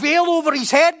wear a veil over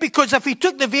his head, because if he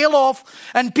took the veil off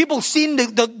and people seen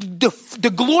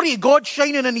the glory of God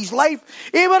shining in his life,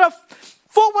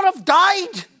 folk would have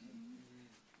died.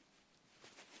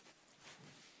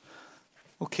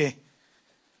 Okay.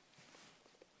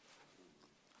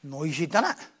 Noisy, didn't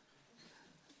it?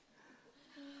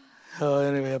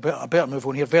 Anyway, I better move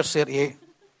on here. Verse 38.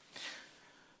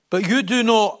 But you do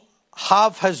not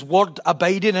have his word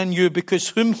abiding in you, because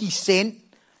whom he sent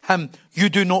him you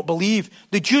do not believe.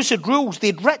 The Jews had rules, they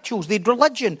had rituals, they had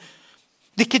religion.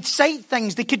 They could cite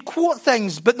things, they could quote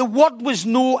things, but the word was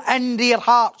not in their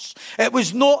hearts. It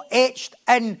was not etched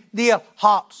in their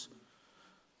hearts.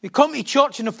 You come to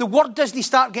church, and if the word doesn't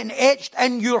start getting etched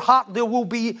in your heart, there will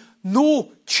be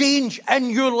no change in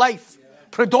your life.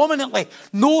 Predominantly,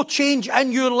 no change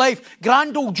in your life.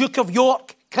 Grand old Duke of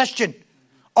York, Christian.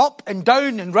 Up and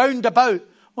down and round about.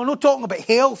 We're not talking about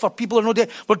hell for people who know that.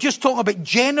 We're just talking about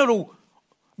general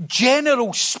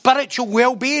spiritual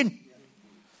well-being.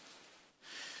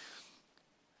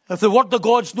 If the word of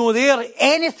God's not there,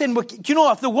 anything... Do you know,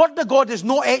 if the word of God is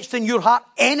not etched in your heart,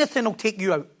 anything will take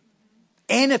you out.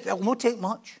 Anything. It will not take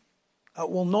much. It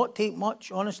will not take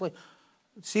much, honestly.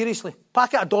 Seriously.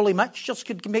 Packet of Dolly mixtures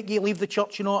could make you leave the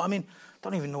church, you know what I mean? I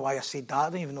don't even know why I said that. I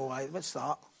don't even know why. What's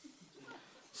that?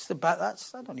 It's the bit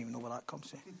that's... I don't even know where that comes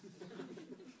from.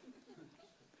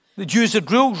 The Jews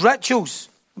had rules, rituals.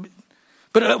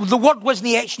 But the word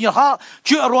wasn't etched in your heart.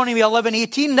 Deuteronomy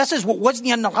 11:18, this is what wasn't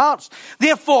in their hearts.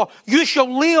 Therefore, you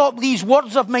shall lay up these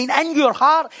words of mine in your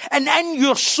heart and in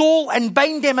your soul, and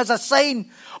bind them as a sign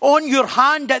on your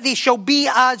hand, that they shall be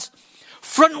as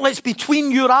frontlets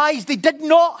between your eyes. They did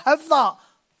not have that.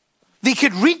 They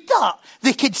could read that.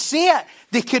 They could say it.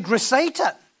 They could recite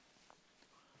it.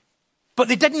 But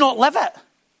they did not live it.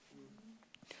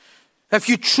 If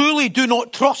you truly do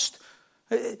not trust,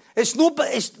 this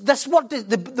word,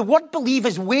 the word believe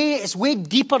is way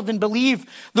deeper than believe.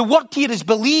 The word here is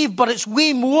believe, but it's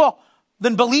way more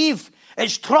than believe.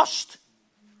 It's trust.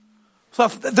 So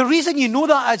the reason you know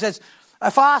that is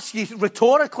if I ask you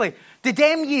rhetorically, did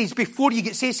them years before you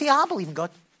get saved say, I believe in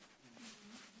God.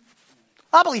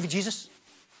 I believe in Jesus.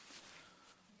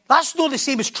 That's not the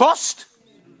same as trust.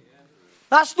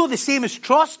 That's not the same as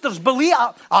trust. There's belief.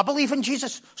 I believe in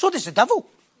Jesus. So does the devil.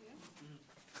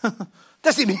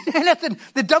 Doesn't mean anything.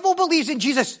 The devil believes in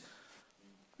Jesus.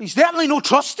 He's certainly no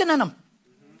trusting in him.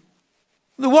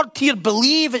 The word here,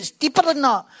 believe, it's deeper than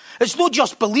that. It's not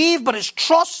just believe, but it's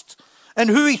trust in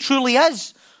who he truly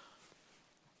is.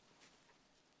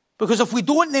 Because if we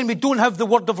don't, then we don't have the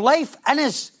word of life in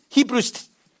us. Hebrews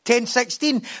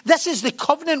 10:16. This is the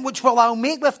covenant which will I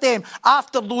make with them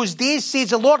after those days,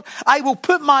 says the Lord. I will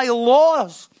put my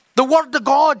laws, the word of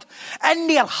God, in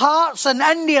their hearts and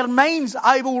in their minds.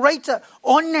 I will write it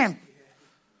on them.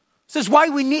 This is why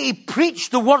we need to preach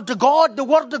the word of God. The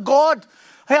word of God.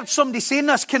 I heard somebody saying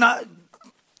this kind of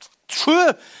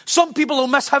true. Some people will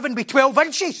miss heaven by 12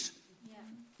 inches. Yeah.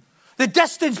 The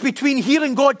distance between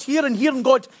hearing God here and hearing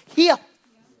God here.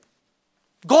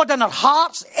 God in our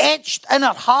hearts, etched in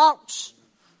our hearts.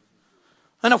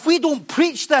 And if we don't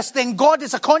preach this, then God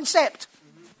is a concept.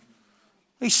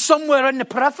 He's somewhere in the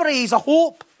periphery. He's a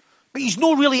hope. But he's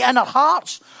not really in our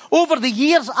hearts. Over the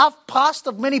years, I've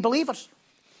pastored many believers.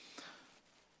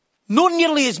 Not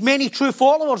nearly as many true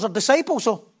followers or disciples.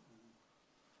 So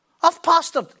I've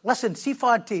pastored. Listen, see if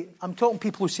I'm talking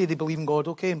people who say they believe in God,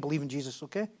 okay, and believe in Jesus,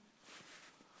 okay?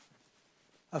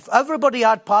 If everybody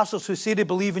had pastors who say they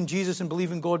believe in Jesus and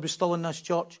believe in God was still in this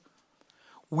church,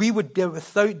 we would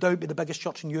without doubt be the biggest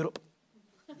church in Europe.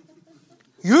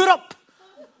 Europe!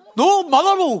 No,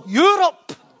 Motherwell,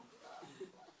 Europe!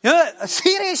 Yeah,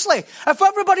 seriously. If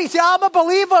everybody say, I'm a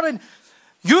believer in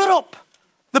Europe,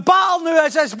 the battle now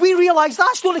is as we realise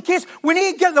that's not the case. We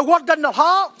need to get the word in their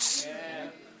hearts. Yeah.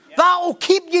 That will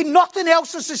keep you. Nothing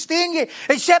else will sustain you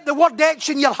except the word etched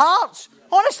in your hearts.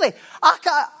 Honestly,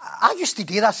 I used to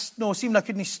do this. No, seeing I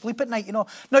couldn't sleep at night, you know.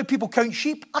 Now people count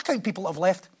sheep. I count people that have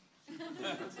left.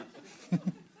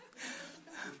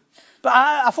 But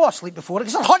I fall asleep before it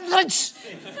because there are hundreds.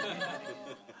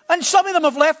 And some of them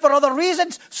have left for other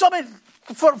reasons. Some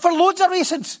for loads of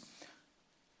reasons.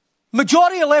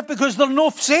 Majority have left because they're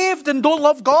not saved and don't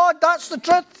love God. That's the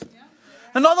truth. Yeah.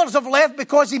 And others have left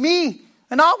because of me.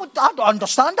 And I don't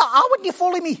understand that. Why wouldn't you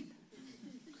follow me?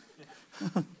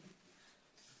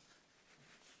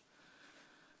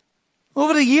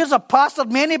 Over the years, I've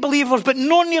pastored many believers, but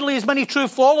not nearly as many true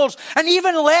followers, and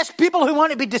even less people who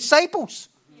want to be disciples.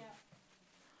 Yeah.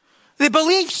 They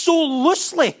believe so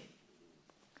loosely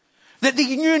that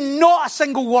they knew not a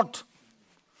single word.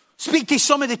 Speak to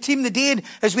some of the team today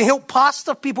as we help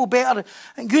pastor people better.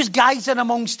 And use guys in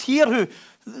amongst here who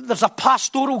there's a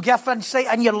pastoral gift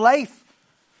inside in your life.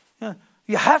 Yeah.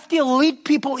 You have to lead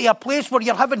people to a place where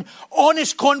you're having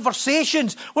honest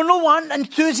conversations. We're no one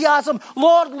enthusiasm.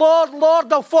 Lord, Lord,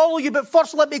 Lord, I'll follow you, but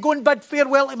first let me go and bid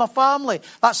farewell to my family.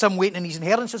 That's him waiting in his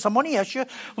inheritance. It's a money issue.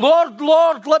 Lord,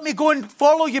 Lord, let me go and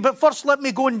follow you, but first let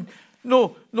me go and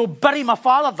bury my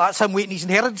father. That's him waiting his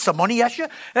inheritance. It's a money issue.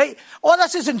 Right? All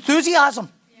this is enthusiasm.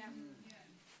 Yeah. Yeah.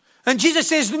 And Jesus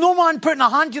says, no man putting a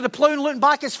hand to the plough and looking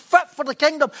back is fit for the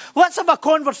kingdom. Let's have a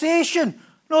conversation.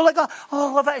 No, like,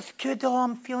 oh, love it, it's good. Oh,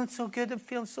 I'm feeling so good. I'm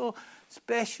feeling so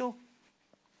special.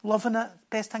 Loving it.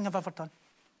 Best thing I've ever done.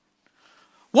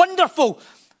 Wonderful.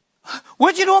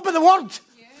 What do you know about the Word?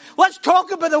 Yeah. Let's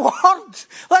talk about the Word.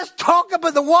 Let's talk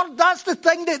about the Word. That's the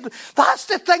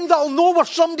thing that'll know where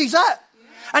somebody's at. Yeah.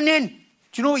 And then, do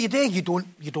you know what you do?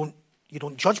 You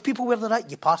don't judge people where they're at.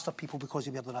 You pastor people because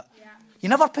of where they're at. Yeah. You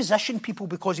never position people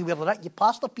because of where they're at. You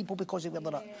pastor people because of where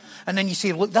they're at. And then you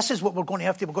say, look, this is what we're going to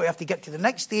have to. We're going to have to get to the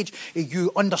next stage of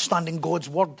you understanding God's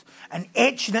word and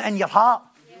etching it in your heart.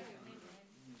 Yeah.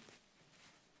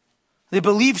 They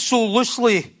believe so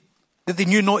loosely that they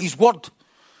knew not his word.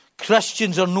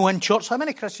 Christians are no in church. How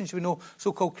many Christians do we know,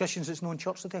 so-called Christians, that's no in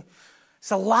church today? It's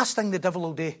the last thing the devil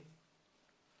will do.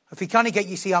 If he can't get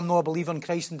you to say, I'm not a believer in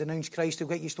Christ and denounce Christ, he'll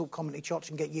get you to stop coming to church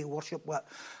and get you to worship. What?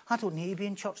 I don't need to be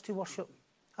in church to worship.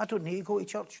 I don't need to go to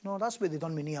church. No, that's what they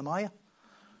done with Nehemiah.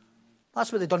 That's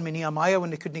what they done with Nehemiah when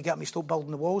they couldn't get me to stop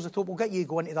building the walls. They thought, we'll get you to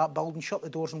go into that building, shut the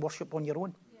doors and worship on your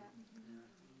own. Yeah.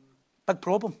 Big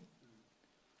problem.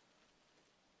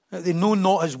 They know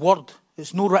not his word.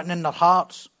 It's not written in their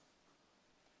hearts.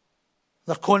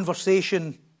 Their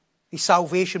conversation, his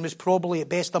salvation was probably at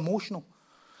best emotional.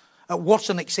 At worst,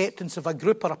 an acceptance of a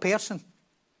group or a person.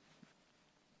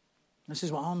 This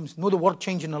is what happens. Know the word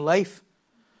changing their life.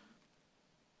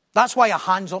 That's why a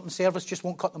hands up in service just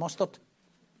won't cut the mustard.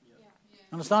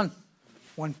 Understand?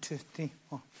 1, 2, 3,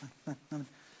 4, 5, 6, 7,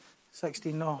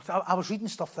 16. No, I was reading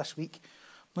stuff this week.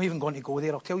 I'm not even going to go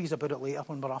there. I'll tell you about it later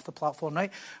when we're off the platform,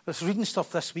 right? I was reading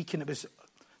stuff this week and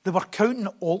they were counting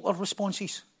altar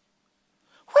responses.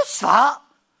 What's that?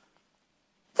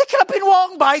 They could have been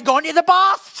walking by, gone to the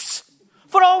baths,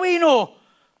 for all we know.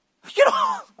 You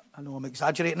know, I know I'm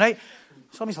exaggerating, right?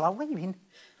 Somebody's like, what do you mean?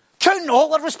 Counting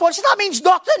altar responses, that means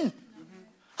nothing.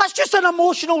 That's just an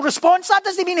emotional response. That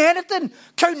doesn't mean anything.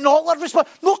 Counting altar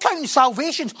responses. No counting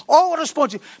salvations. Altar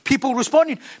responses. People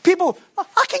responding. People,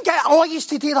 I can get all used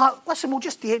to do that. Listen, we'll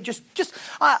just do it.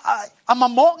 Am I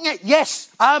mocking it? Yes,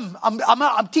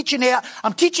 I'm teaching error.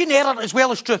 I'm teaching error as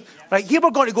well as truth. Yeah. Right, here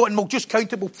we're going to go and we'll just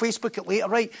count it. We'll Facebook it later,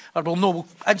 right? Or we'll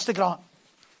Instagram it.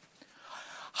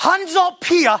 Hands up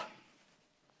here.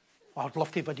 Oh, I'd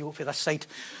love to video for this side.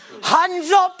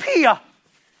 Hands up here.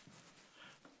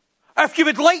 If you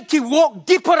would like to walk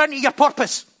deeper into your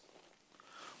purpose.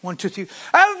 1, 2, 3.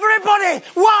 Everybody,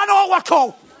 one altar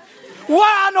call.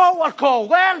 One altar call.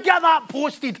 There, get that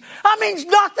posted. That means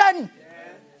nothing.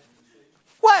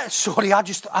 What? Sorry, I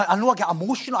know I get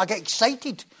emotional. I get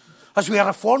excited. As we had a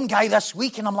reform guy this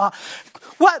week, and I'm like,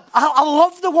 what? I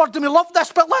love the word and we love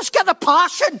this, but let's get the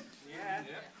passion. Yeah.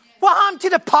 What happened to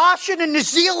the passion and the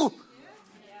zeal?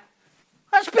 Yeah.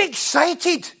 Let's be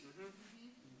excited.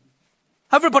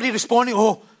 Everybody responding,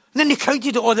 oh. And then they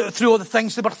counted it through all the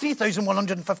things. There were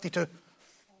 3,152.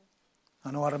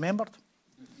 I know, I remembered.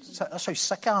 That's how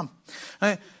sick I am.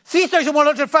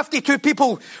 3,152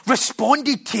 people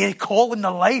responded to a call in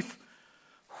their life.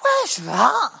 What's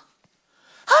that?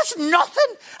 That's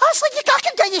nothing. That's like I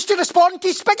can get used to responding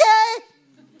to spaghetti.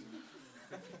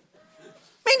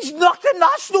 Means nothing.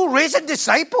 That's no raising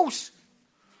disciples.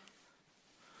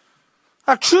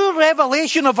 A true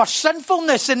revelation of our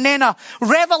sinfulness and then a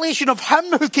revelation of him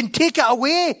who can take it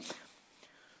away.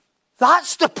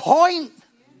 That's the point.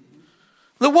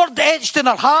 The word etched in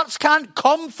our hearts can't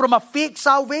come from a fake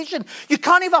salvation. You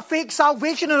can't have a fake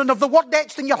salvation and have the word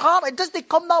etched in your heart. It doesn't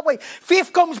come that way.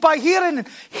 Faith comes by hearing, and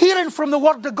hearing from the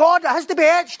word of God. It has to be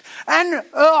etched in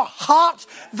our hearts.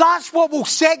 That's what will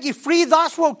set you free.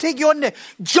 That's what will take you on the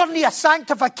journey of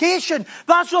sanctification.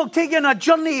 That's what will take you on a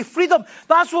journey of freedom.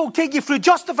 That's what will take you through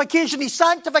justification to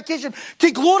sanctification to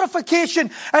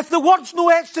glorification. If the word's no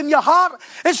etched in your heart,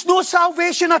 it's no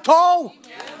salvation at all.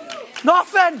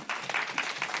 Nothing.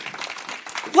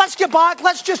 Let's get back.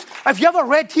 Have you ever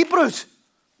read Hebrews?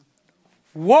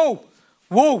 Whoa.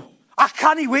 I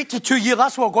can't wait till 2 years.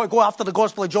 That's what I've got to go after the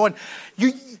Gospel of John.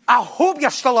 I hope you're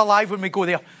still alive when we go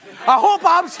there. I hope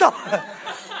I'm still.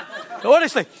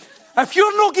 Honestly, if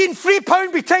you're not getting £3 by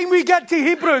the time we get to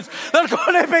Hebrews, there's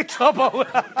going to be trouble.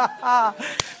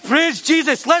 Praise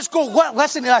Jesus. Let's go.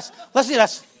 Listen to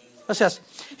this.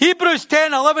 Hebrews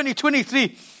 10, 11 to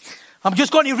 23. I'm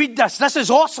just going to read this. This is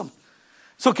awesome.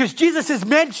 So, because Jesus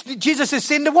is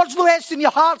saying the word's no etched in your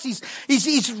hearts. He's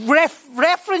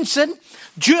referencing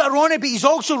Deuteronomy, but he's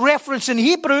also referencing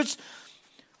Hebrews.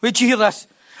 Wait till you hear this.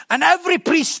 And every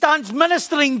priest stands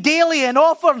ministering daily and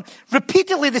offering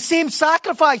repeatedly the same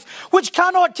sacrifice, which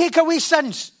cannot take away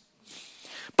sins.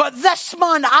 But this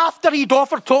man, after he'd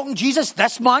offered, talking Jesus,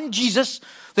 this man, Jesus,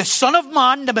 the Son of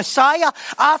Man, the Messiah,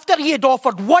 after he had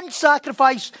offered one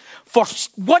sacrifice for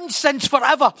one sins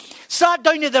forever, sat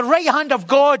down at the right hand of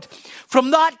God.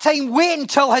 From that time, waiting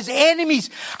till his enemies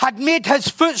had made his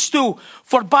footstool.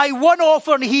 For by one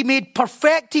offering he made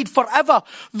perfected forever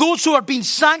those who are being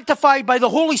sanctified by the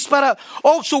Holy Spirit.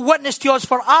 Also witness to us,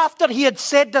 for after he had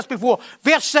said this before,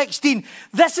 verse 16,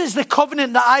 this is the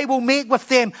covenant that I will make with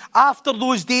them after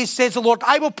those days, says the Lord.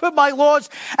 I will put my laws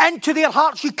into their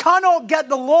hearts. You cannot get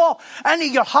the law into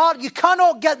your heart. You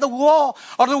cannot get the law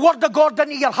or the word of God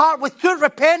into your heart without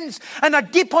repentance and a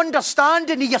deep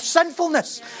understanding of your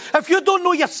sinfulness. If you don't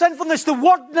know your sinfulness, the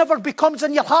word never becomes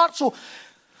in your heart. So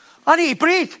I need to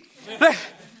breathe. It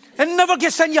never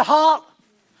gets in your heart.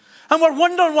 And we're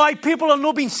wondering why people are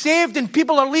not being saved and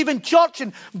people are leaving church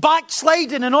and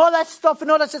backsliding and all that stuff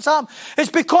and all this that's happening. It's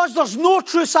because there's no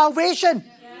true salvation.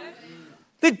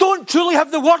 They don't truly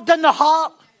have the word in their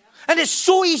heart. And it's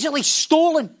so easily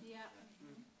stolen.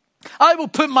 I will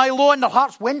put my law in their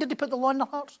hearts. When did he put the law in their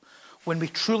hearts? When we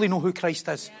truly know who Christ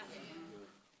is.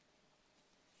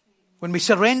 When we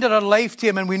surrender our life to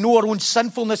him and we know our own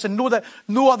sinfulness and know that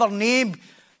no other name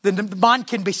than man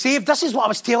can be saved. This is what I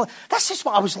was telling. This is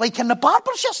what I was like in the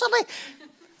barbers yesterday.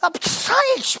 I'm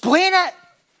trying to explain it.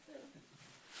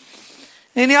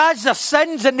 And he adds their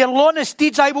sins and their lawless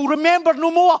deeds I will remember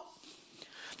no more.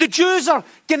 The Jews are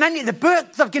getting into the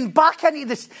book. They're getting back into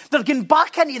this. They're getting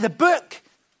back into the book.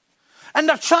 And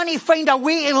they're trying to find a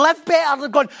way to live better. They're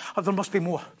going, oh, there must be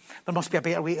more. There must be a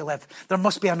better way to live. There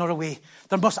must be another way.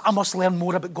 I must learn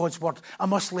more about God's word. I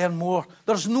must learn more.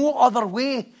 There's no other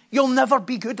way. You'll never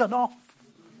be good enough.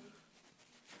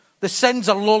 The sins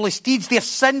are lawless deeds. Their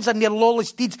sins and their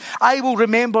lawless deeds I will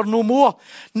remember no more.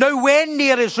 Now when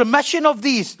there is remission of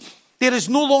these, there is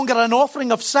no longer an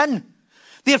offering of sin.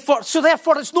 Therefore,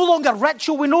 it's no longer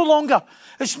ritual.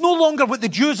 It's no longer what the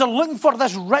Jews are looking for,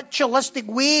 this ritualistic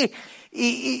way,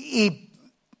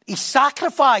 a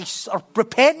sacrifice or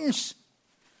repentance.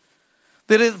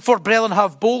 Therefore, brethren,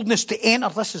 have boldness to enter.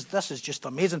 This is just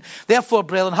amazing. Therefore,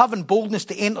 brethren, having boldness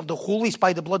to enter the holies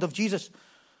by the blood of Jesus.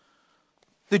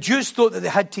 The Jews thought that they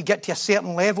had to get to a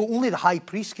certain level. Only the high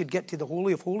priest could get to the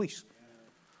Holy of Holies.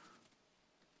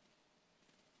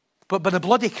 But by the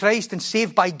blood of Christ and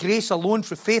saved by grace alone,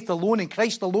 through faith alone, in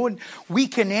Christ alone, we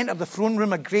can enter the throne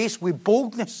room of grace with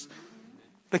boldness.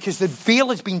 Because the veil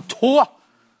has been torn.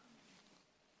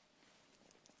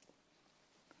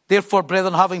 Therefore,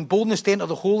 brethren, having boldness to enter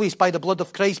the holies by the blood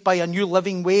of Christ, by a new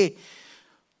living way,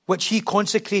 which he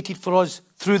consecrated for us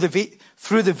through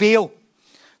the veil,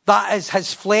 that is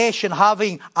his flesh, and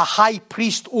having a high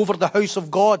priest over the house of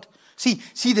God. See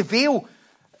the veil.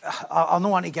 I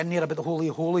don't want to get in there about the Holy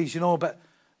of Holies, but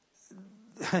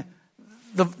I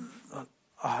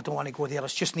don't want to go there.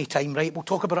 It's just no time, right? We'll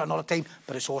talk about it another time,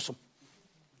 but it's awesome.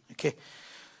 Okay.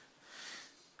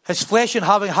 His flesh, and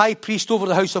having high priest over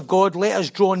the house of God, let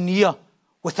us draw near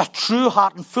with a true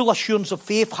heart and full assurance of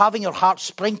faith, having our hearts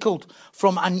sprinkled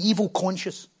from an evil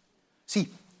conscience. See,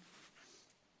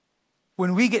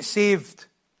 when we get saved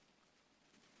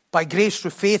by grace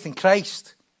through faith in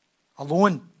Christ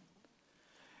alone,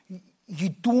 you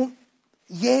don't,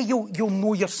 you'll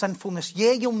know your sinfulness.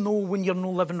 Yeah, you'll know when you're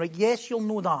not living right. Yes, you'll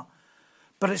know that.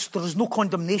 But there is no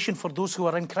condemnation for those who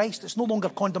are in Christ. It's no longer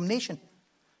condemnation.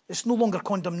 It's no longer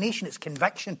condemnation, it's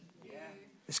conviction.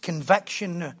 It's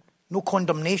conviction, no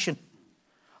condemnation.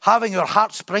 having our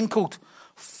hearts sprinkled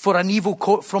from an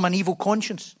evil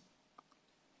conscience.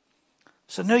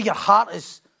 So now your heart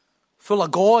is full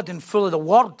of God and full of the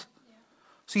Word.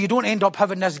 So you don't end up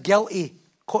having this guilty,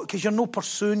 because you're not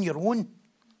pursuing your own.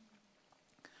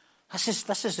 This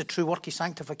is the true work of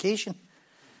sanctification.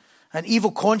 An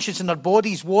evil conscience in our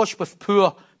bodies washed with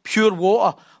pure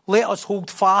water. Let us hold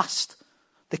fast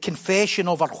the confession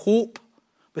of our hope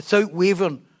without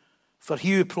wavering. For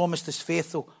he who promised is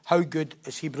faithful. How good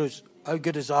is Hebrews? How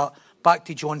good is that? Back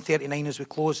to John 39 as we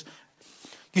close.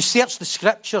 You search the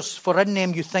scriptures, for in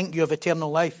them you think you have eternal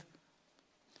life.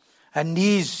 And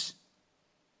these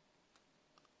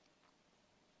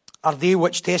are they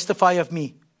which testify of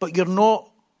me. But you're not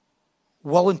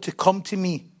willing to come to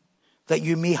me that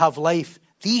you may have life.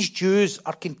 These Jews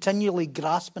are continually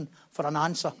grasping for an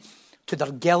answer to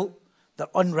their guilt, their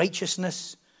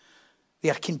unrighteousness. They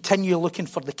are continually looking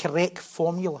for the correct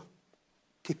formula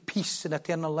to peace and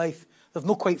eternal life. They've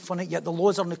not quite found it yet. The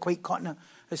laws aren't quite cutting it.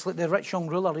 It's like the rich young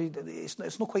ruler.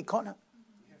 It's not quite cutting it.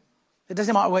 It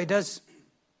doesn't matter what it does.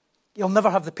 You'll never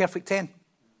have the perfect 10.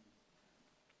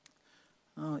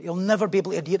 You'll never be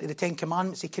able to adhere to the 10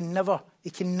 Commandments. He can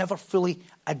never fully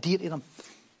adhere to them.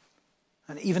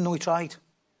 And even though he tried.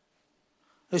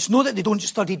 It's not that they don't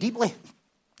study deeply.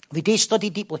 They do study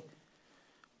deeply.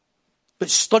 But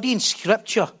studying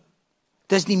Scripture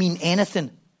doesn't mean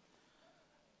anything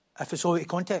if it's all out of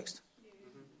context.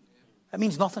 It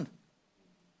means nothing.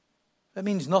 It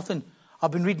means nothing.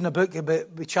 I've been reading a book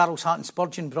with Charles Hatton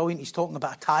Spurgeon, brilliant. He's talking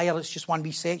about attire. It's just one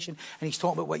wee section. And he's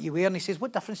talking about what you wear. And he says,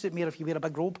 what difference does it make if you wear a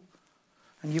big robe?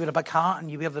 And you wear a big hat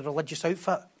and you wear the religious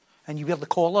outfit and you wear the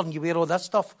collar and you wear all this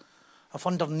stuff? If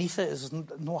underneath it is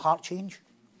no heart change.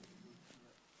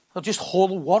 They're just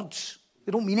hollow words.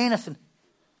 They don't mean anything.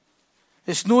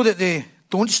 It's no that they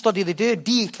don't study, they do.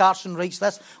 D. Carson writes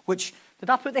this, which, did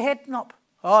I put the heading up?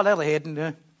 Oh, there's the heading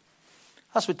now.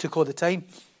 That's what took all the time.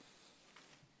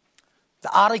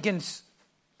 The arrogance,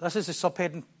 this is the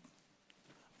subheading.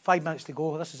 5 minutes to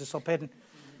go, this is the subheading.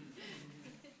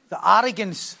 The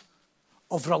arrogance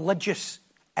of religious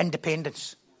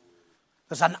independence.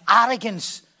 There's an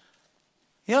arrogance.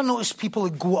 You ever notice people who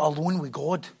go alone with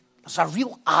God? There's a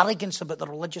real arrogance about the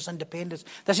religious independence.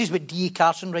 This is what D.A.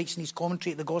 Carson writes in his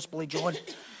commentary at the Gospel of John.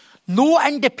 No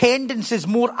independence is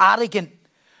more arrogant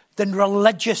than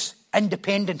religious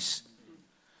independence.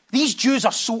 These Jews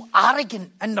are so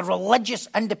arrogant in their religious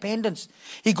independence.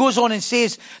 He goes on and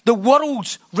says, the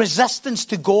world's resistance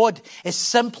to God is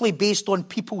simply based on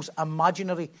people's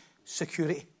imaginary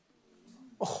security.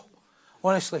 Oh,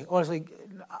 honestly,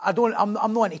 I'm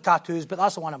not into tattoos, but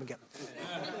that's the one I'm getting.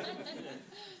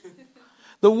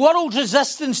 The world's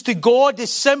resistance to God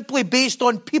is simply based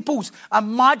on people's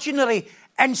imaginary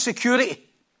insecurity.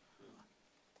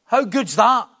 How good's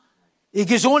that? He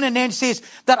goes on and then says,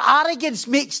 their arrogance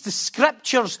makes the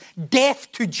scriptures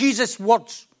deaf to Jesus'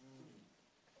 words.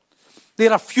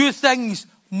 There are few things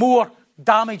more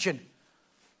damaging.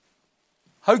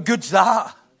 How good's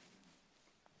that?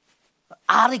 The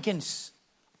arrogance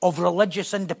of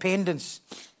religious independence.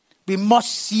 We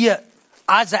must see it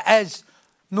as it is,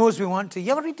 not as we want to.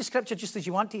 You ever read the scripture just as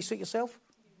you want to suit yourself?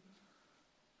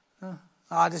 It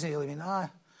doesn't really mean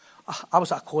that. I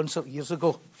was at a concert years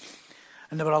ago.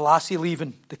 And there were a lassie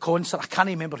leaving the concert. I can't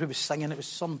remember who was singing. It was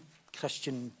some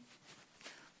Christian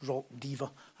rock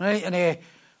diva. Right? And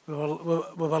we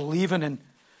were leaving, and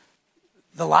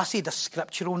the lassie had a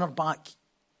scripture on her back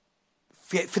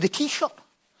for the T-shirt.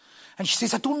 And she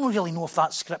says, I don't really know if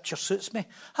that scripture suits me.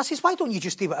 I says, why don't you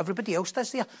just do what everybody else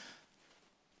does there?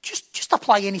 Just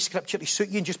apply any scripture to suit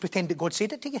you and just pretend that God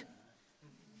said it to you.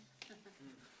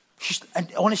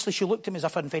 And honestly, she looked at me as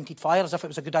if I invented fire, as if it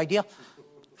was a good idea.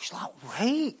 She's like,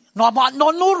 right. No,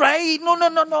 right.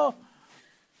 No.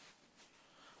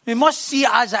 We must see it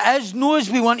as it is, not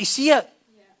as we want to see it.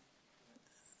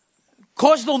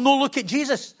 Because they'll no look at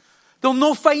Jesus. They'll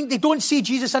no find, they don't see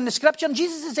Jesus in the scripture. And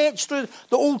Jesus is etched through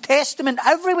the Old Testament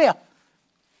everywhere.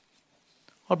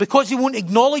 Or because they won't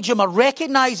acknowledge him or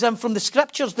recognize him from the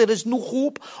scriptures, there is no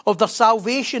hope of their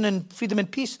salvation and freedom and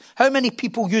peace. How many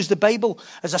people use the Bible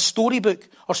as a storybook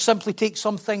or simply take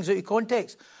some things out of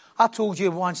context? I told you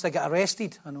once I got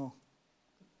arrested. I know,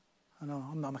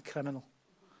 I'm a criminal.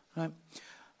 Right?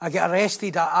 I get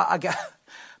arrested. I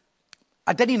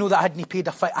didn't know that I hadn't paid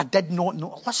a fine. I did not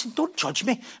know. Listen, don't judge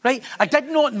me, right? I did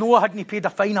not know I hadn't paid a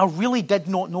fine. I really did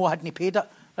not know I hadn't paid it,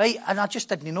 right? And I just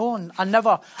didn't know. And I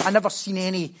never seen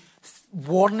any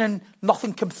warning.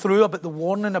 Nothing came through about the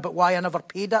warning about why I never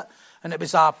paid it. And it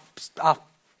was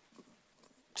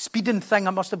speeding thing.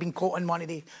 I must have been caught in one of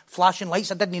the flashing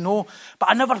lights. I didn't know. But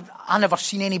I never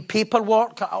seen any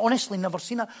paperwork. I honestly never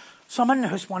seen it. So I'm in the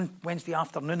house one Wednesday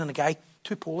afternoon, and a guy,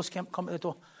 2 police come to the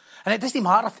door. And it doesn't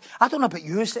matter. I don't know about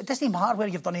you. It doesn't matter where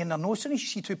you've done anything or no. As soon as you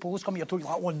see 2 police come to your door, you're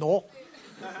like, oh no.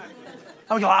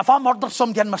 I mean, like, if I murdered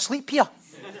somebody in my sleep here.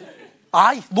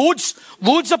 Aye,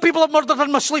 loads of people have murdered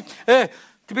in my sleep. To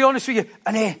be honest with you.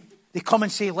 And they come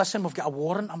and say, listen, we've got a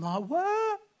warrant. I'm like,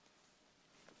 what?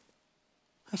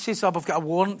 He says, we've got a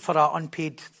warrant for an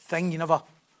unpaid thing. You never...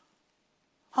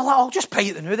 I'm like, I'll just pay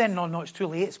it now then. No, it's too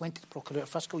late. It's went to the Procurator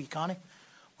Fiscal. You can't.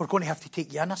 We're going to have to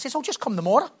take you in. I says, I'll just come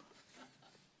tomorrow.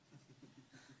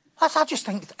 I just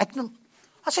think it's ignorant.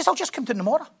 I says, I'll just come to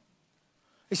tomorrow.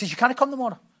 He says, you can't come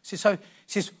tomorrow. He says, how? He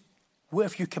says, what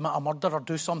if you commit a murder or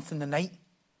do something the night?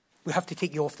 We have to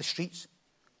take you off the streets.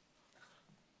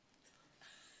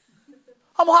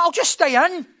 I'm like, I'll just stay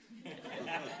in.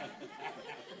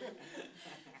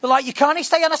 They're like, you can't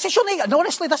stay in. I said, you'll need, and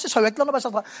honestly, this is how ignorant I was. I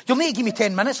was like, you'll need to give me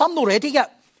 10 minutes. I'm not ready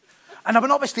yet. And I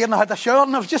went up the stairs and I had a shower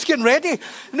and I was just getting ready.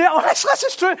 And they, honestly, this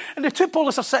is true. And the 2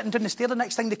 police are sitting down the stair. The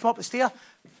next thing they come up the stair,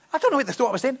 I don't know what they thought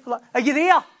I was doing. Like, are you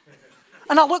there?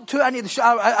 And I looked out into the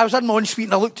shower. I was in my own suite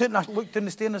and I looked out and I looked down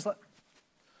the stair and I was like,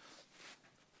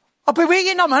 I'll be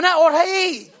waiting a minute, all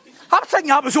right. I'm thinking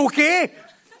that was okay.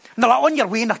 And they're like, on your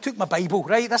way, and I took my Bible,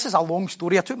 right? This is a long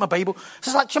story. I took my Bible.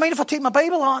 He's like, do you mind if I take my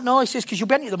Bible? I'm like, no. He says, because you'll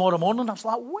be in it tomorrow morning. I was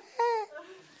like, what?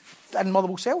 In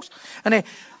Motherwell Cells. And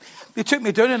they took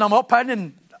me down and I'm up in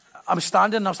and I'm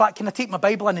standing and I was like, can I take my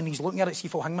Bible in? And he's looking at it, see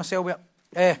if I'll hang myself with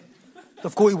it.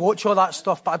 They've got to watch all that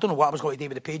stuff, but I don't know what I was going to do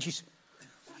with the pages.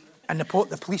 And the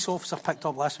police officer picked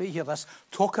up last week, hear this,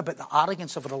 talk about the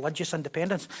arrogance of religious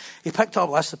independence. He picked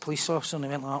up this, the police officer, and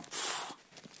he went like that.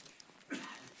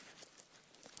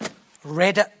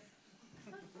 Read it.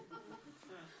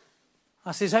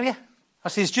 I says, have you? I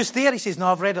says, just there? He says, no,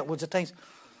 I've read it loads of times.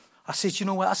 I says, you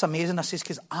know what, that's amazing. I says,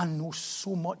 because I know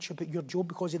so much about your job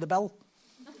because of the bill.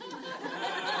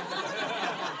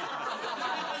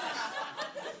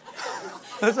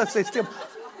 As I says to him.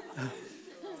 You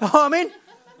know what I mean?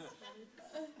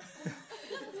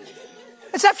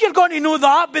 As if you're going to know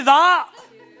that by that.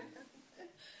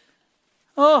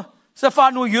 Oh, as if I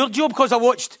know your job because I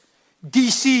watched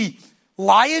DC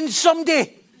Lions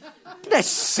someday. Goodness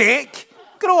sake.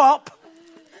 Grow up.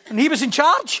 And he was in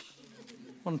charge.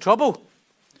 We're in trouble.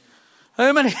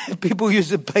 How many people use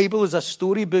the Bible as a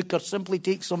storybook or simply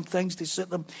take some things to suit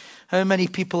them? How many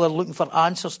people are looking for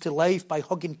answers to life by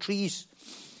hugging trees?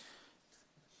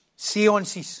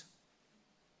 Seances.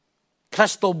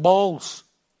 Crystal balls.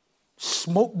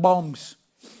 Smoke bombs.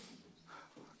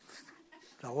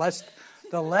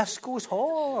 The list goes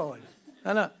on.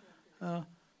 Isn't it?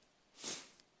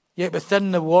 Yet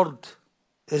within the word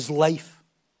is life.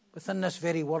 Within this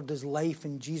very word is life,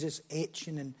 and Jesus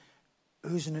etching and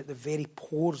oozing out the very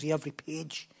pores of every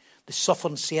page. The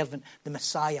suffering servant, the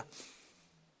Messiah,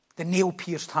 the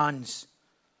nail-pierced hands,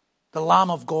 the Lamb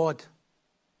of God.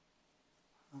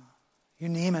 You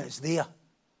name it, it's there.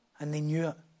 And they knew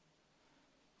it.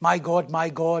 My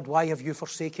God, why have you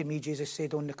forsaken me? Jesus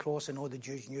said on the cross, and all the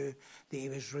Jews knew that he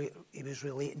was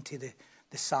relating to the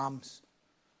Psalms.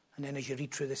 And then as you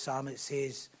read through the Psalm, it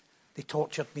says, they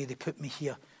tortured me, they put me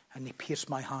here, and they pierced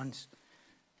my hands.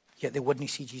 Yet they wouldn't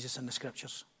see Jesus in the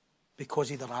Scriptures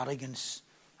because of their arrogance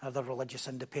or their religious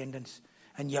independence.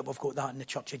 And yet we've got that in the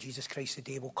Church of Jesus Christ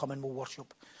today. We'll come and we'll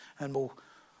worship and we'll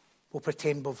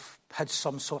pretend we've had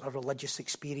some sort of religious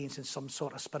experience and some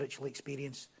sort of spiritual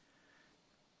experience.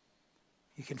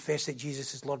 You confess that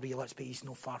Jesus is Lord with your lips, but he's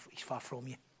far from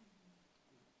you.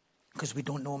 Because we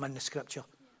don't know him in the Scripture.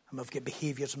 And we've got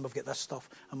behaviours and we've got this stuff.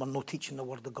 And we're not teaching the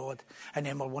Word of God. And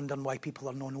then we're wondering why people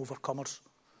are non-overcomers.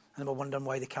 And we're wondering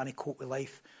why they can't cope with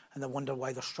life. And they wonder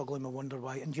why they're struggling. We wonder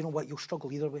why. And do you know what? You'll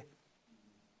struggle either way.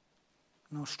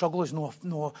 No, struggle is no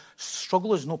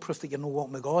proof that you're not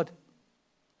walking with God.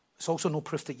 It's also no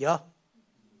proof that you are.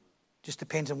 Just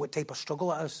depends on what type of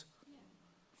struggle it is.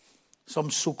 Some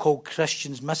so-called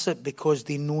Christians miss it because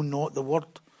they know not the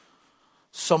Word.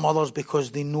 Some others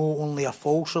because they know only a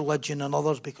false religion, and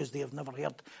others because they have never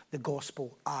heard the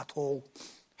gospel at all.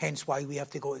 Hence why we have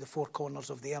to go to the four corners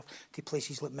of the earth, to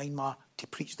places like Myanmar, to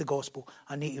preach the gospel.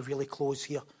 I need to really close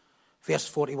here. Verse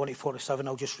 41 to 47,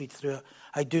 I'll just read through it.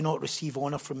 I do not receive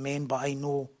honour from men, but I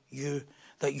know you,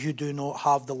 that you do not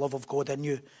have the love of God in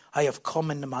you. I have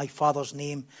come in my Father's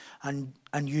name, and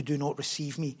you do not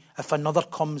receive me. If another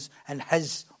comes in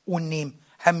his own name,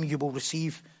 him you will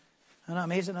receive. Isn't that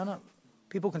amazing, isn't it?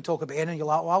 People can talk about anything. You're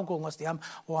like, I'll go and listen to him.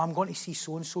 I'm going to see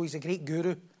so-and-so. He's a great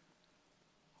guru.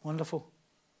 Wonderful.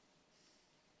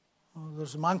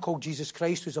 there's a man called Jesus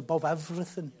Christ who's above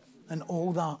everything and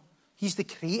all that. He's the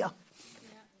creator.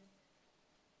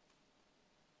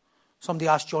 Somebody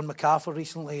asked John MacArthur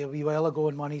recently, a wee while ago,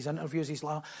 in one of his interviews, he's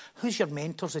like, who's your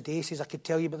mentors today? He says, I could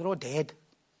tell you, but they're all dead.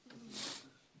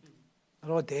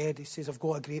 They're all dead. He says, I've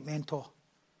got a great mentor.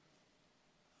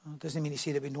 It doesn't mean to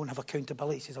say that we don't have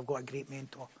accountability. He says, I've got a great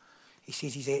mentor. He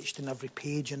says he's etched in every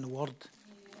page in the Word.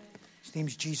 His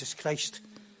name's Jesus Christ.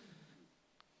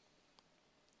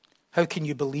 How can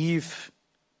you believe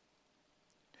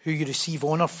who you receive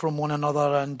honour from one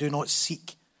another and do not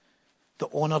seek the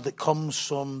honour that comes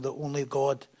from the only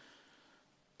God?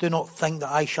 Do not think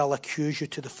that I shall accuse you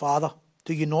to the Father.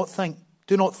 Do you not think?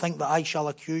 Do not think that I shall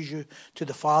accuse you to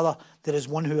the Father. There is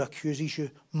one who accuses you.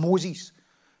 Moses.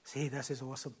 Say, this is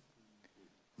awesome.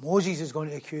 Moses is going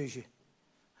to accuse you.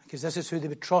 Because this is who they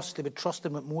would trust. They would trust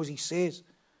in what Moses says.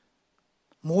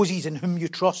 Moses in whom you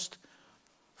trust.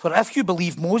 For if you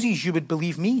believe Moses, you would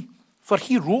believe me. For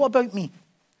he wrote about me.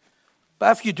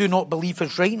 But if you do not believe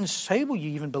his writings, how will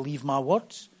you even believe my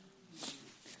words?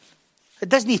 It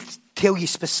doesn't tell you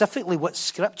specifically what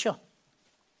scripture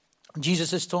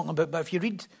Jesus is talking about. But if you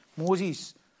read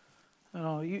Moses,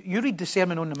 you read the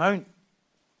Sermon on the Mount,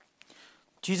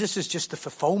 Jesus is just the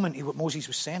fulfillment of what Moses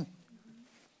was saying.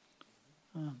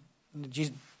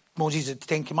 Moses had the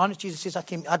Ten Commandments. Jesus says,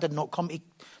 I did not come to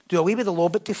do away with the law,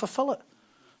 but to fulfill it.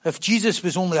 If Jesus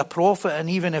was only a prophet, and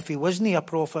even if he wasn't a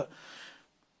prophet,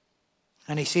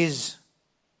 and he says,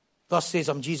 thus says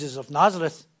I'm Jesus of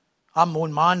Nazareth, I'm my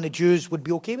own man, the Jews would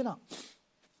be okay with that.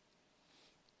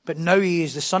 But now he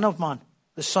is the Son of Man,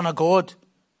 the Son of God.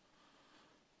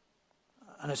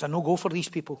 And it's a no-go for these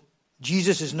people.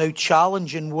 Jesus is now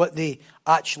challenging what they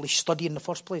actually study in the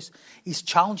first place. He's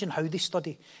challenging how they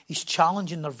study. He's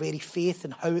challenging their very faith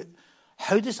and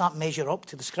how does that measure up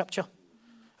to the scripture?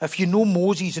 If you know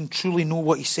Moses and truly know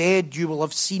what he said, you will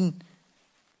have seen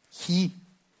he,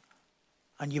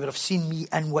 and you would have seen me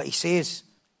in what he says.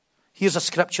 Here's a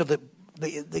scripture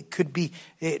that could be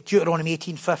Deuteronomy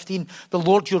 18:15. The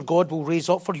Lord your God will raise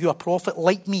up for you a prophet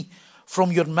like me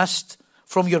from your midst,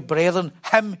 from your brethren.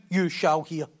 Him you shall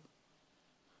hear.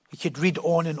 We could read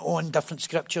on and on different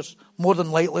scriptures. More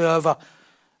than likely, however,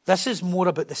 this is more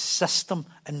about the system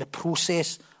and the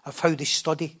process of how they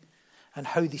study and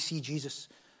how they see Jesus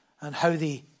and how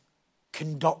they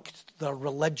conduct their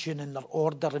religion and their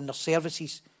order and their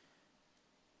services.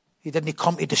 He didn't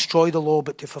come to destroy the law,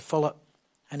 but to fulfill it.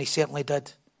 And he certainly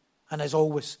did. And as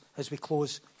always, as we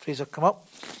close, Fraser, come up.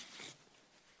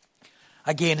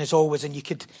 Again, as always, and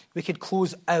we could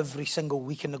close every single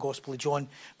week in the Gospel of John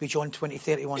with John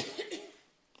 20:31.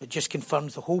 It just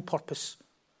confirms the whole purpose.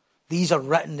 These are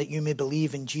written that you may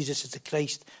believe in Jesus as the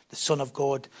Christ, the Son of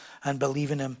God, and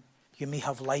believe in him, you may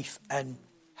have life in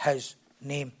his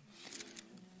name.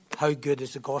 How good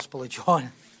is the Gospel of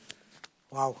John?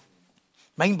 Wow.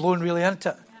 Mind-blowing, really, isn't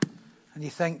it? And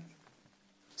you think,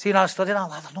 see, I studied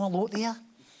that, there's not a lot there.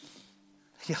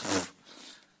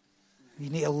 You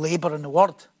need to labour in the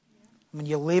Word. When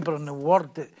you labour in the Word,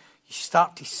 you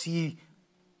start to see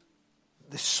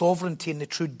the sovereignty and the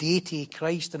true deity of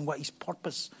Christ and what his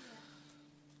purpose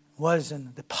was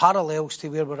and the parallels to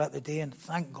where we're at today. And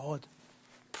thank God.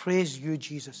 Praise you,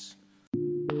 Jesus.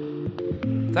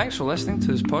 Thanks for listening to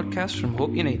this podcast from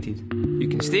Hope United. You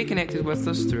can stay connected with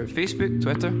us through our Facebook,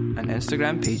 Twitter and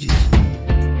Instagram pages.